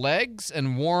in your legs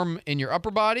and warm in your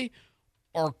upper body,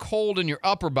 or cold in your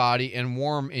upper body and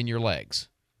warm in your legs?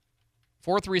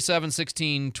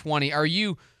 437-1620. Are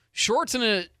you shorts in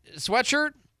a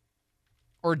sweatshirt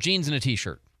or jeans and a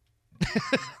T-shirt?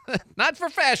 Not for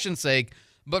fashion's sake,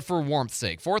 but for warmth's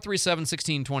sake.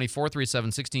 437-1620,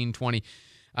 437-1620.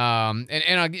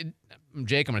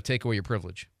 Jake, I'm going to take away your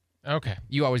privilege. Okay.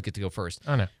 You always get to go first.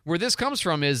 I know. Where this comes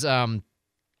from is, I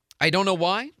don't know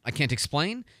why. I can't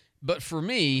explain. But for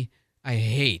me, I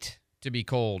hate to be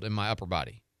cold in my upper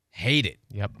body. Hate it.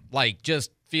 Yep. Like, just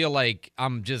feel like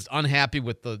I'm just unhappy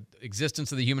with the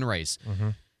existence of the human race. Mm-hmm.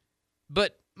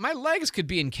 But my legs could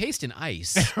be encased in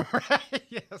ice. Right,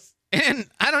 yes. And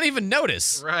I don't even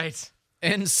notice. Right.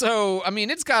 And so,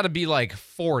 it's got to be like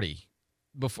 40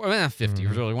 before 50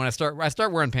 really when I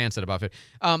start wearing pants at about 50.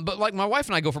 But like my wife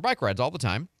and I go for bike rides all the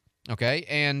time, okay?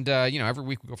 And every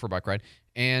week we go for a bike ride,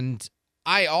 and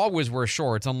I always wear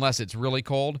shorts unless it's really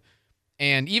cold.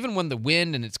 And even when the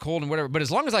wind and it's cold and whatever, but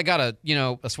as long as I got a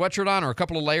sweatshirt on or a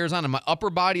couple of layers on and my upper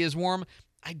body is warm,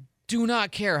 I do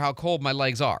not care how cold my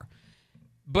legs are.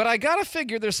 But I got to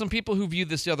figure there's some people who view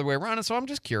this the other way around, and so I'm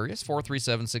just curious.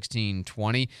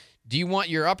 437-1620. Do you want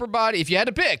your upper body, if you had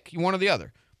to pick, you one or the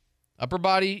other, upper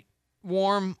body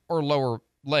warm or lower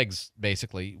legs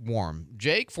basically warm?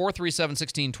 Jake,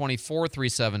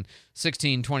 437-1620,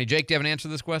 437-1620. Jake, do you have an answer to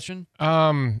this question?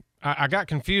 I got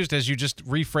confused as you just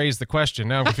rephrased the question.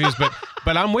 Now I'm confused,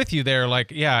 but I'm with you there.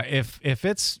 Like, yeah, if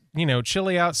it's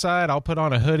chilly outside, I'll put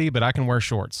on a hoodie, but I can wear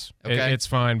shorts. Okay. It's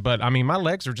fine. But my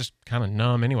legs are just kind of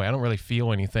numb anyway. I don't really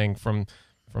feel anything from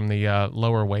the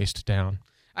lower waist down.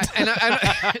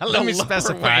 Let me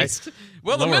specify. Waist.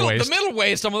 Well, the middle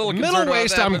waist, I'm a little concerned middle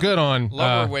waist, about that, I'm good on.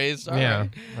 Lower waist, all yeah.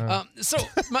 right. So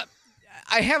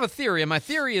I have a theory, and my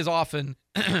theory is often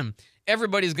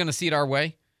everybody's going to see it our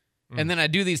way. And then I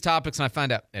do these topics, and I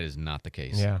find out that is not the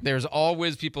case. Yeah. There's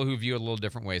always people who view it a little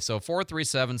different way. So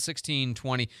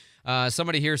 437-1620.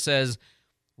 Somebody here says,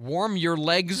 warm your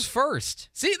legs first.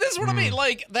 See, this is what I mean.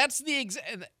 Like, that's the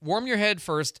warm your head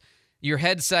first, your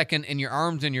head second, and your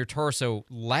arms and your torso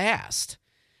last.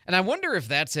 And I wonder if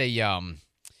that's a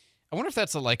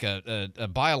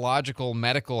biological,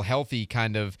 medical, healthy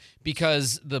kind of,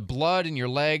 because the blood in your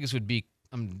legs would be,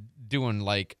 I'm doing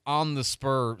like on the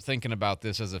spur thinking about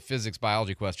this as a physics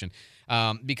biology question,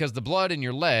 because the blood in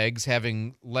your legs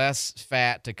having less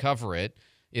fat to cover it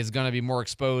is going to be more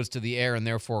exposed to the air and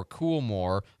therefore cool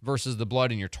more versus the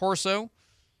blood in your torso,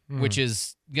 which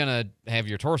is going to have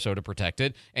your torso to protect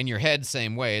it, and your head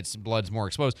same way, its blood's more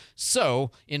exposed.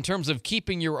 So in terms of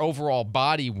keeping your overall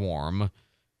body warm,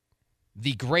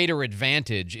 the greater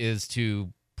advantage is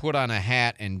to put on a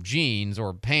hat and jeans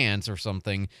or pants or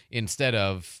something instead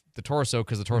of the torso,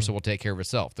 because the torso will take care of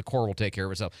itself. The core will take care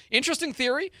of itself. Interesting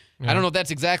theory. Yeah. I don't know if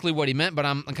that's exactly what he meant, but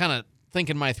I'm kind of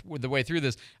thinking the way through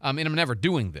this, and I'm never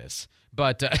doing this,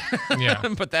 but yeah.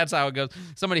 But that's how it goes.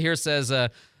 Somebody here says,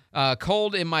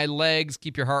 cold in my legs,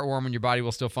 keep your heart warm and your body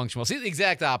will still function well. See, the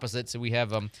exact opposite. So we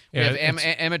have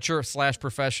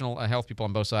amateur/professional health people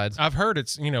on both sides. I've heard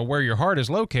it's, where your heart is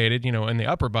located, in the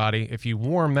upper body. If you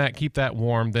warm that, keep that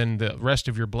warm, then the rest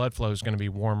of your blood flow is going to be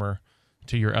warmer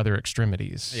to your other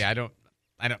extremities. Yeah, I don't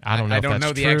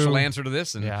know the actual answer to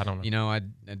this, and I don't know. I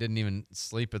didn't even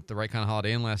sleep at the right kind of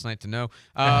Holiday Inn last night to know.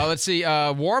 Let's see.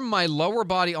 Warm my lower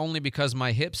body only because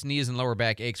my hips, knees, and lower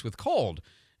back aches with cold.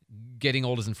 getting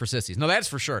old isn't for sissies. No, that's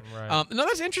for sure. Right. No,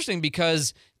 that's interesting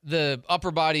because the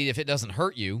upper body, if it doesn't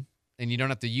hurt you and you don't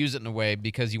have to use it in a way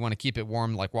because you want to keep it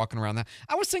warm, like walking around that.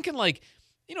 I was thinking like,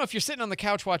 if you're sitting on the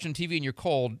couch watching TV and you're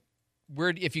cold,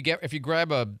 if you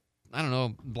grab a, I don't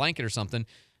know, blanket or something,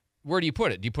 where do you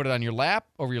put it? Do you put it on your lap,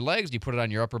 over your legs? Do you put it on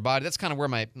your upper body? That's kind of where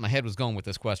my head was going with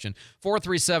this question.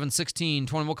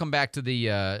 437-1620. We'll come back to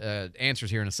the answers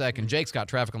here in a second. Jake's got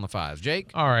traffic on the 5s. Jake?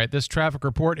 All right, this traffic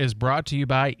report is brought to you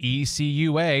by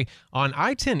ECUA. On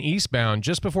I-10 eastbound,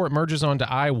 just before it merges onto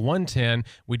I-110,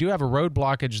 we do have a road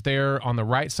blockage there on the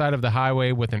right side of the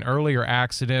highway with an earlier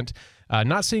accident.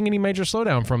 Not seeing any major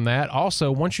slowdown from that.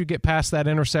 Also, once you get past that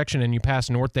intersection and you pass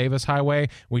North Davis Highway,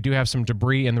 we do have some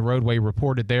debris in the roadway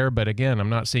reported there, but again, I'm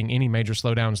not seeing any major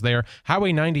slowdowns there.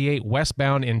 Highway 98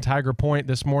 westbound in Tiger Point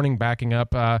this morning, backing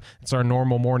up. It's our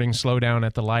normal morning slowdown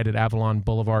at the light at Avalon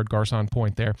Boulevard, Garcon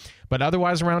Point there. But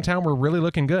otherwise around town, we're really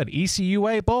looking good.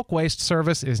 ECUA bulk waste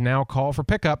service is now call for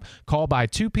pickup. Call by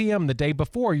 2 p.m. the day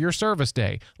before your service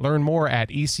day. Learn more at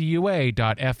ecua.fl.gov.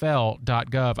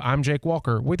 I'm Jake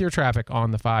Walker with your traffic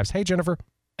on the 5s. Hey, Jennifer.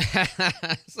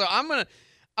 So I'm gonna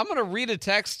read a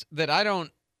text that I don't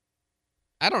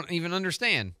even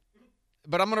understand,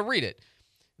 but I'm gonna read it.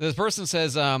 This person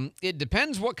says, it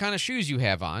depends what kind of shoes you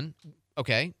have on.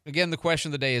 Okay. Again, the question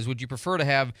of the day is, would you prefer to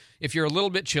have, if you're a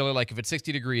little bit chilly, like if it's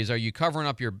 60 degrees, are you covering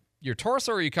up your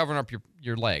torso or are you covering up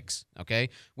your legs? Okay.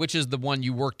 Which is the one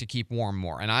you work to keep warm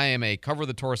more? And I am a cover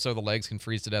the torso, the legs can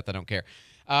freeze to death. I don't care.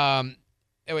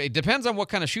 It depends on what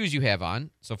kind of shoes you have on.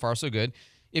 So far, so good.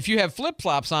 If you have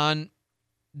flip-flops on,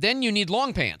 then you need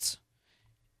long pants.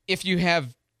 If you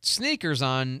have sneakers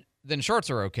on, then shorts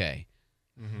are okay.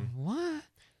 Mm-hmm. What?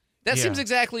 That seems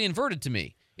exactly inverted to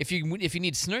me. If you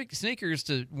need sneakers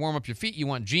to warm up your feet, you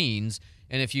want jeans.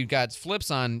 And if you got flips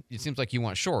on, it seems like you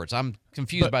want shorts. I'm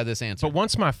confused by this answer. But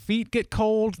once my feet get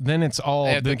cold, then it's all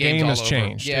the game has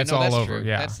changed. Yeah, it's no, all that's over. True.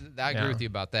 Yeah, I agree with you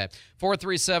about that.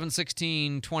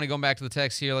 437-1620. Going back to the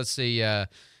text here. Let's see.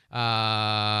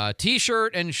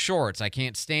 T-shirt and shorts. I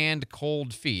can't stand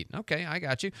cold feet. Okay, I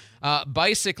got you.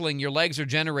 Bicycling. Your legs are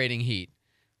generating heat.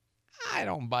 I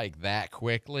don't bike that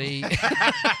quickly.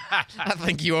 I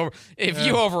think you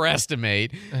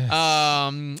overestimate.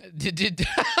 Did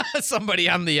somebody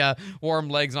on the warm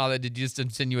legs and all that, did you just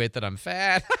insinuate that I'm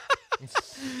fat?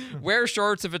 Wear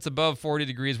shorts if it's above 40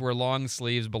 degrees. Wear long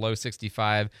sleeves below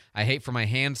 65. I hate for my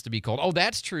hands to be cold. Oh,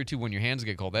 that's true, too, when your hands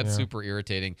get cold. That's super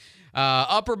irritating.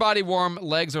 Upper body warm.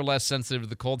 Legs are less sensitive to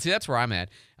the cold. See, that's where I'm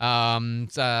at.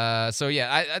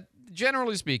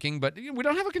 Generally speaking, but we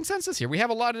don't have a consensus here. We have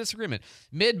a lot of disagreement.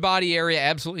 Mid-body area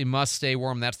absolutely must stay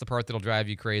warm. That's the part that'll drive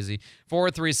you crazy.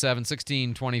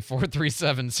 437-1620,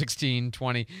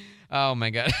 437-1620. Oh, my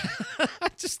God.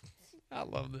 I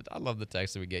love the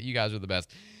text that we get. You guys are the best.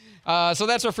 So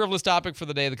that's our frivolous topic for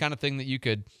the day, the kind of thing that you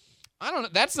could, I don't know,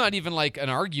 that's not even like an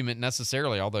argument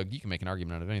necessarily, although you can make an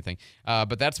argument out of anything.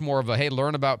 But that's more of a, hey,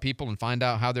 learn about people and find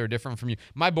out how they're different from you.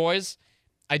 My boys,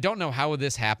 I don't know how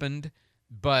this happened,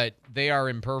 but they are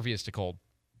impervious to cold.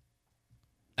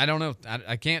 I don't know.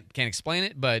 I can't explain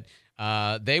it, but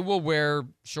they will wear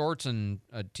shorts and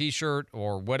a T-shirt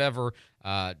or whatever,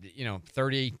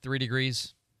 33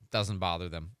 degrees. Doesn't bother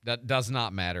them. That does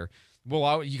not matter.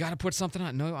 Well, you got to put something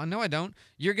on. No, I don't.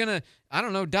 You're going to, I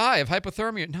don't know, die of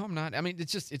hypothermia. No, I'm not. I mean,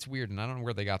 it's weird, and I don't know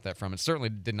where they got that from. It certainly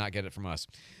did not get it from us.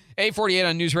 848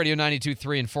 on News Radio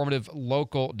 92.3, informative,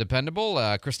 local, dependable.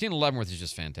 Christina Leavenworth is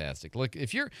just fantastic. Look,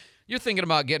 if you're thinking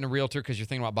about getting a realtor because you're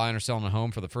thinking about buying or selling a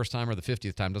home for the first time or the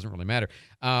 50th time, doesn't really matter.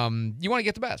 You want to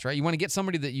get the best, right? You want to get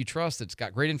somebody that you trust, that's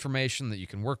got great information, that you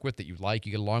can work with, that you like,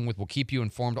 you get along with, will keep you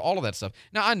informed, all of that stuff.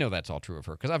 Now, I know that's all true of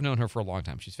her because I've known her for a long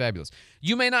time. She's fabulous.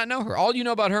 You may not know her. All you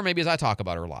know about her maybe is I talk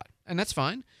about her a lot, and that's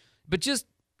fine. But just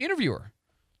interview her.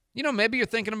 Maybe you're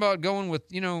thinking about going with,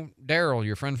 Daryl,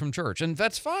 your friend from church, and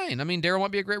that's fine. I mean, Daryl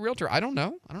might be a great realtor. I don't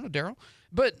know Daryl,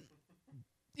 but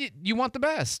you want the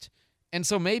best. And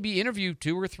so maybe interview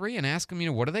 2 or 3 and ask them,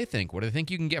 what do they think? What do they think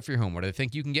you can get for your home? What do they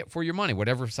think you can get for your money?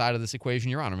 Whatever side of this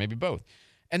equation you're on, or maybe both.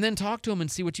 And then talk to them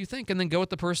and see what you think, and then go with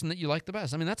the person that you like the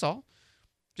best. I mean, that's all.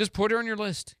 Just put her on your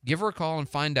list. Give her a call and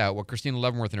find out what Christina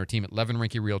Leavenworth and her team at Levin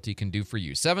Rinke Realty can do for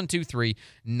you.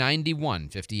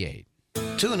 723-9158.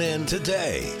 Tune in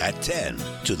today at 10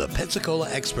 to the Pensacola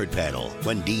Expert Panel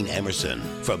when Dean Emerson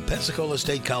from Pensacola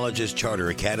State College's Charter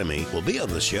Academy will be on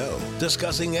the show,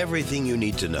 discussing everything you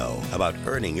need to know about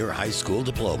earning your high school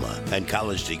diploma and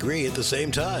college degree at the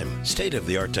same time.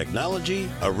 State-of-the-art technology,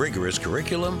 a rigorous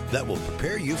curriculum that will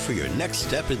prepare you for your next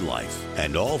step in life,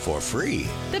 and all for free.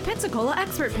 The Pensacola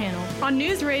Expert Panel on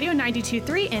News Radio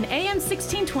 92.3 and AM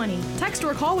 1620. Text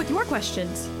or call with your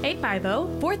questions.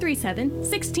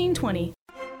 850-437-1620.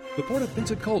 The Port of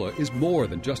Pensacola is more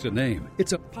than just a name.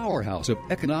 It's a powerhouse of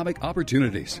economic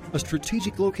opportunities, a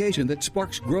strategic location that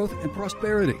sparks growth and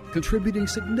prosperity, contributing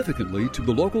significantly to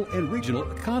the local and regional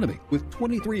economy, with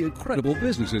 23 incredible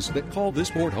businesses that call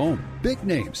this port home. Big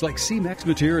names like C-Max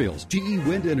Materials, GE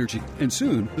Wind Energy, and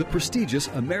soon the prestigious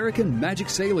American Magic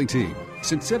Sailing Team.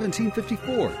 Since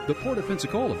 1754, the Port of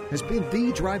Pensacola has been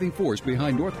the driving force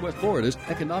behind Northwest Florida's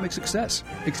economic success.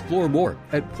 Explore more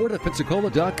at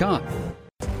portofpensacola.com.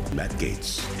 Matt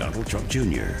Gaetz, Donald Trump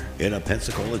Jr. in a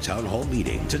Pensacola Town Hall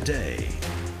meeting today.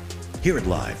 Hear it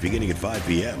live beginning at 5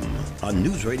 p.m. on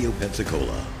News Radio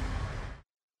Pensacola.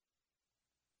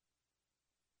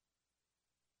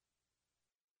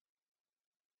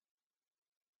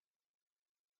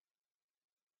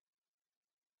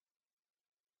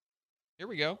 Here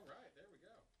we go.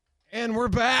 And we're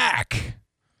back.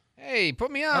 Hey,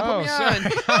 put me on. Put me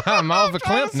on. I'm all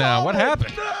verklempt now. What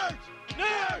happened?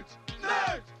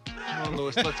 Come on,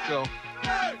 Lewis, let's go.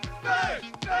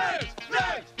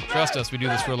 Trust us, we do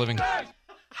this for a living.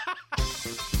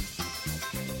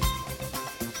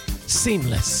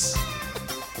 Seamless.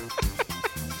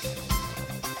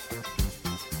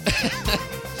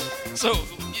 So,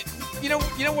 you know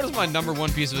what is my number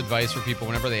one piece of advice for people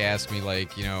whenever they ask me,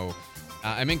 like,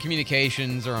 I'm in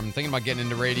communications, or I'm thinking about getting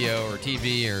into radio or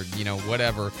TV or,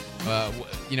 whatever.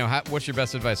 What's your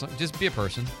best advice? Just be a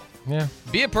person. Yeah.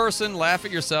 Be a person. Laugh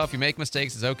at yourself. You make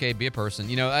mistakes. It's okay. Be a person.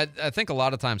 I think a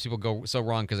lot of times people go so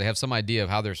wrong because they have some idea of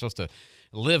how they're supposed to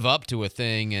live up to a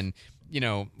thing. And,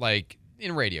 like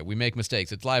in radio, we make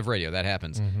mistakes. It's live radio. That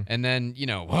happens. Mm-hmm. And then,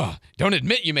 don't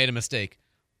admit you made a mistake.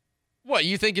 What,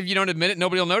 you think if you don't admit it,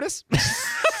 nobody will notice?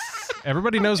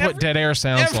 Everybody knows what dead air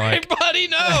sounds like. Everybody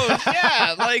knows.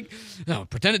 Yeah. Like, no,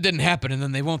 pretend it didn't happen and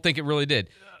then they won't think it really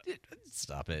did.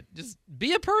 Stop it. Just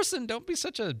be a person. Don't be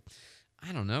such a...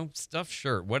 I don't know, stuffed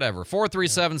shirt, whatever.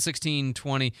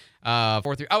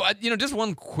 437-1620. Just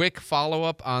one quick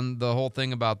follow-up on the whole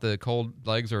thing about the cold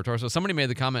legs or torso. Somebody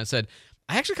made the comment and said,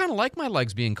 I actually kind of like my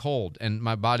legs being cold and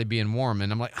my body being warm.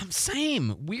 And I'm like, I'm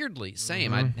same. Weirdly,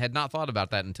 same. Mm-hmm. I had not thought about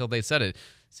that until they said it.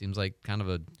 Seems like kind of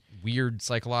a weird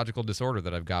psychological disorder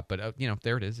that I've got. But,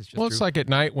 there it is. It's just Well, it's like at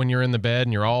night when you're in the bed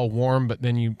and you're all warm, but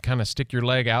then you kind of stick your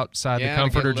leg outside the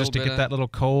comforter just to get that little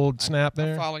cold snap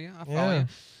there. I follow you.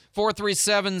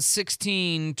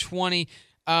 437-1620.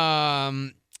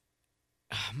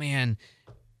 Man,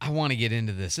 I want to get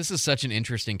into this. This is such an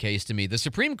interesting case to me. The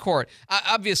Supreme Court,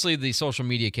 obviously the social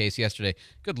media case yesterday,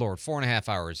 good Lord, 4.5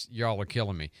 hours. Y'all are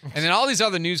killing me. And then all these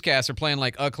other newscasts are playing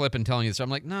like a clip and telling you this. So I'm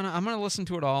like, no, I'm going to listen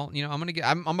to it all.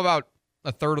 I'm about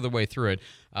a third of the way through it,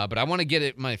 but I want to get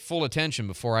it my full attention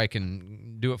before I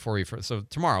can do it for you. So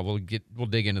tomorrow we'll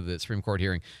dig into the Supreme Court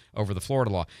hearing over the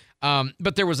Florida law.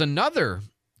 But there was another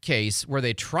case where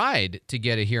they tried to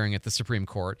get a hearing at the Supreme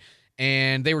Court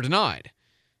and they were denied.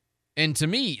 And to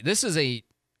me, this is a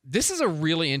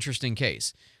really interesting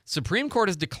case. Supreme Court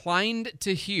has declined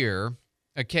to hear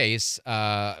a case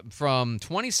from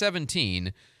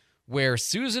 2017 where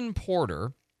Susan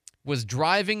Porter was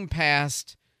driving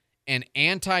past an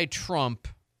anti-Trump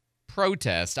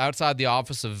protest outside the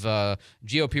office of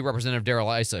GOP Representative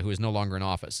Darrell Issa, who is no longer in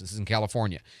office. This is in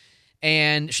California.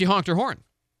 And she honked her horn.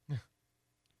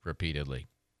 Repeatedly.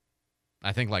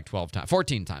 I think like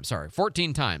 14 times.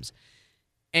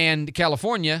 And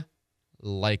California,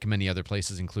 like many other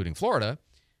places, including Florida,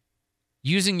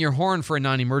 using your horn for a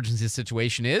non-emergency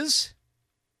situation is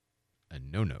a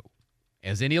no-no,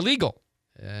 as in illegal.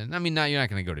 Now you're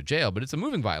not going to go to jail, but it's a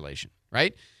moving violation,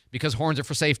 right? Because horns are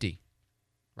for safety,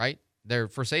 right? They're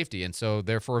for safety, and so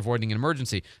they're for avoiding an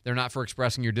emergency. They're not for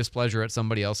expressing your displeasure at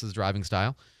somebody else's driving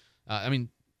style.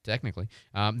 Technically.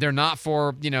 They're not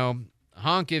for,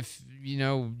 honk if,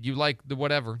 you like the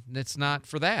whatever. It's not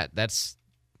for that. That's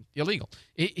illegal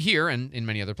here and in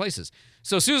many other places.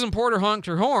 So Susan Porter honked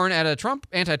her horn at a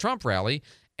anti-Trump rally,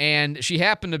 and she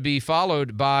happened to be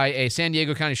followed by a San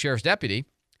Diego County Sheriff's deputy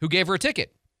who gave her a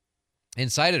ticket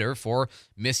and cited her for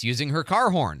misusing her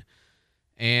car horn.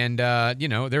 And,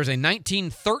 there's a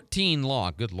 1913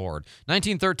 law, good Lord,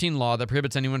 1913 law that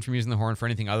prohibits anyone from using the horn for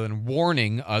anything other than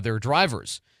warning other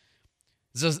drivers.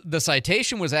 The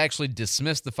citation was actually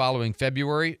dismissed the following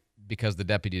February because the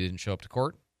deputy didn't show up to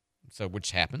court, so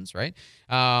which happens, right?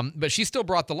 But she still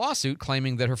brought the lawsuit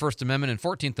claiming that her First Amendment and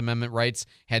 14th Amendment rights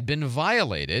had been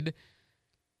violated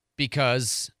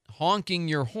because honking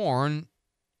your horn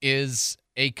is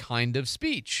a kind of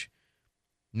speech.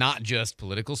 Not just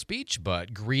political speech,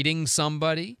 but greeting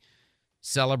somebody,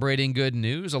 celebrating good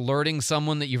news, alerting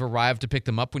someone that you've arrived to pick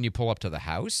them up when you pull up to the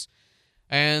house.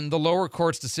 And the lower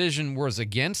court's decision was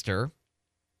against her.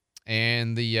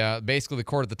 And basically the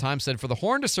court at the time said, for the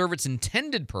horn to serve its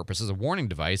intended purpose as a warning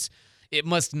device, it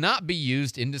must not be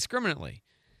used indiscriminately.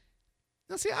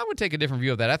 Now, see, I would take a different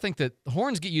view of that. I think that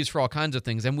horns get used for all kinds of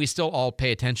things, and we still all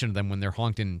pay attention to them when they're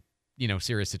honked in,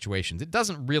 serious situations. It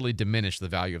doesn't really diminish the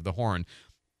value of the horn.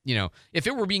 If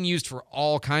it were being used for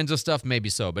all kinds of stuff, maybe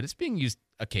so, but it's being used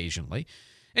occasionally.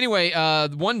 Anyway,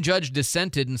 one judge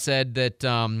dissented and said that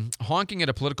honking at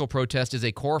a political protest is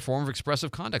a core form of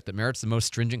expressive conduct that merits the most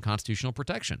stringent constitutional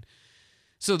protection.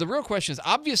 So the real question is,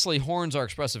 obviously horns are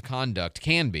expressive conduct,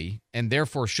 can be, and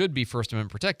therefore should be First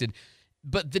Amendment protected,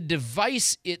 but the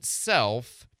device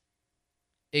itself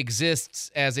exists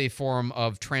as a form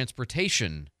of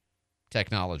transportation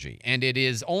technology, and it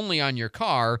is only on your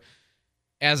car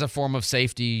as a form of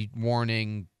safety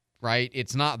warning, right?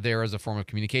 It's not there as a form of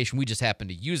communication. We just happen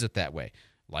to use it that way,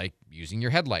 like using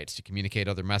your headlights to communicate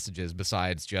other messages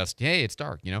besides just, hey, it's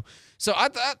dark, So I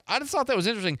just thought that was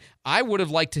interesting. I would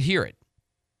have liked to hear it.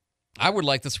 I would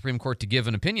like the Supreme Court to give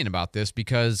an opinion about this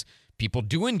because people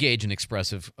do engage in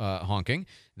expressive honking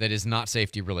that is not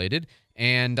safety related,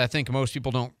 and I think most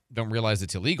people don't realize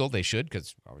it's illegal. They should,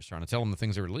 because I was trying to tell them the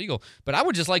things are illegal. But I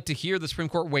would just like to hear the Supreme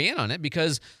Court weigh in on it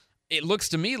because it looks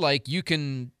to me like you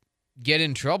can get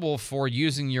in trouble for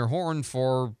using your horn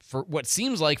for what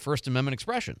seems like First Amendment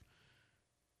expression.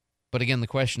 But again, the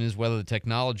question is whether the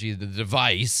technology, the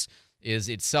device, is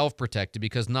itself protected,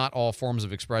 because not all forms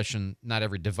of expression, not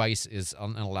every device is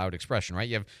an allowed expression, right?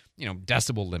 You have,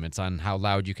 decibel limits on how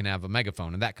loud you can have a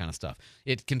megaphone and that kind of stuff.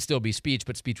 It can still be speech,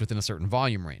 but speech within a certain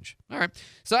volume range. All right.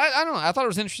 So I don't know. I thought it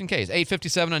was an interesting case.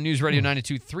 8:57 on News Radio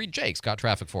 92.3. Jake's got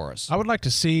traffic for us. I would like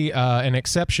to see an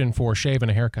exception for shaving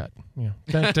a haircut.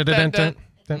 Dun, dun, dun, dun,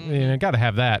 dun. Got to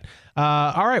have that.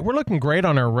 All right, we're looking great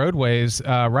on our roadways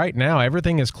right now.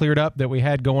 Everything is cleared up that we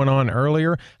had going on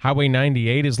earlier. Highway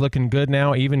 98 is looking good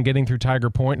now, even getting through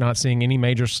Tiger Point, not seeing any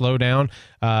major slowdown.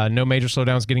 No major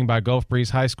slowdowns getting by Gulf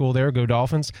Breeze High School there. Go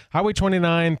Dolphins. Highway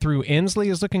 29 through Inslee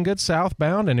is looking good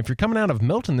southbound. And if you're coming out of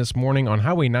Milton this morning on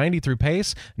Highway 90 through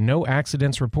Pace, no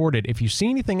accidents reported. If you see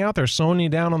anything out there slowing you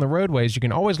down on the roadways, you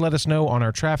can always let us know on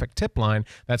our traffic tip line.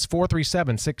 That's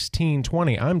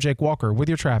 437-1620. I'm Jake Walker with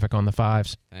your traffic on the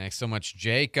 5s. Thanks so much,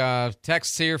 Jake.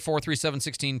 Texts here,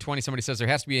 437-1620. Somebody says there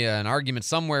has to be an argument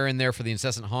somewhere in there for the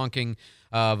incessant honking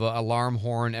of alarm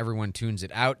horn. Everyone tunes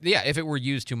it out. Yeah, if it were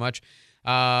used too much.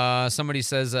 Somebody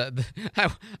says,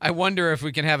 I wonder if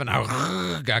we can have an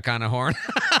kind of horn.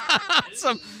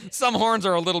 Some horns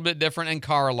are a little bit different, and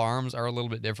car alarms are a little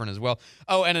bit different as well.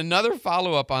 Oh, and another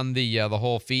follow-up on the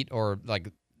whole feet or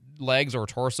like legs or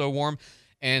torso warm.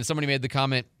 And somebody made the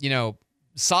comment,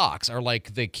 socks are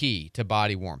like the key to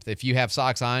body warmth. If you have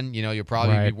socks on, you'll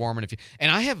probably be warmer. And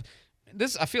I have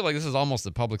this. I feel like this is almost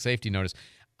a public safety notice.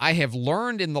 I have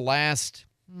learned in the last,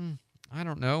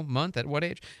 month, at what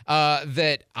age,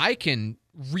 that I can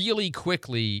really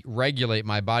quickly regulate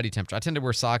my body temperature. I tend to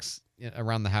wear socks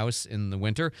around the house in the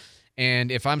winter,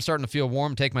 and if I'm starting to feel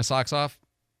warm, take my socks off,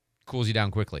 cools you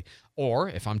down quickly. Or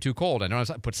if I'm too cold, I don't have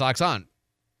to put socks on.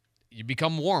 You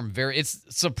become warm. It's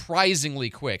surprisingly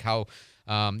quick how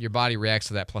your body reacts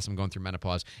to that. Plus, I'm going through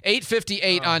menopause.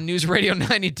 8:58 on News Radio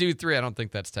 92.3. I don't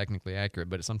think that's technically accurate,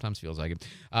 but it sometimes feels like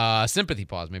it. Sympathy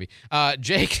pause, maybe.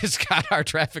 Jake has got our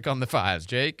traffic on the 5s.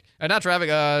 Jake, not traffic.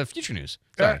 Future news.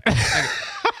 Sorry.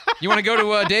 You want to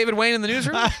go to David Wayne in the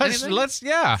newsroom?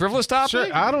 Frivolous topic. Sure,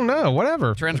 I don't know.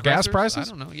 Whatever. Gas prices. I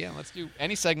don't know. Yeah, let's do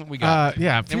any segment we got.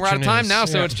 And we're out of time now,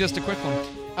 so it's just a quick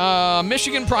one.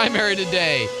 Michigan primary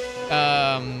today.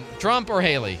 Trump or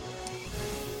Haley?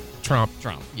 Trump.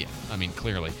 Yeah. I mean,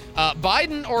 clearly.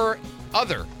 Biden or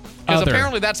other? Because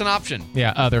apparently that's an option.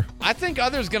 Yeah, other. I think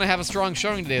other's going to have a strong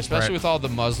showing today, especially with all the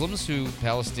Muslims who,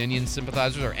 Palestinian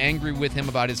sympathizers, are angry with him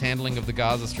about his handling of the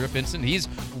Gaza Strip incident. He's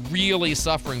really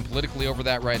suffering politically over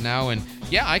that right now. And,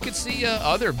 yeah, I could see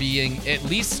other being at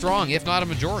least strong, if not a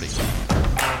majority.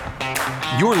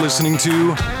 You're listening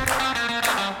to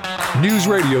News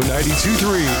Radio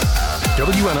 92.3,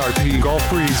 WNRP Gulf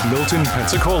Breeze, Milton,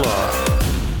 Pensacola.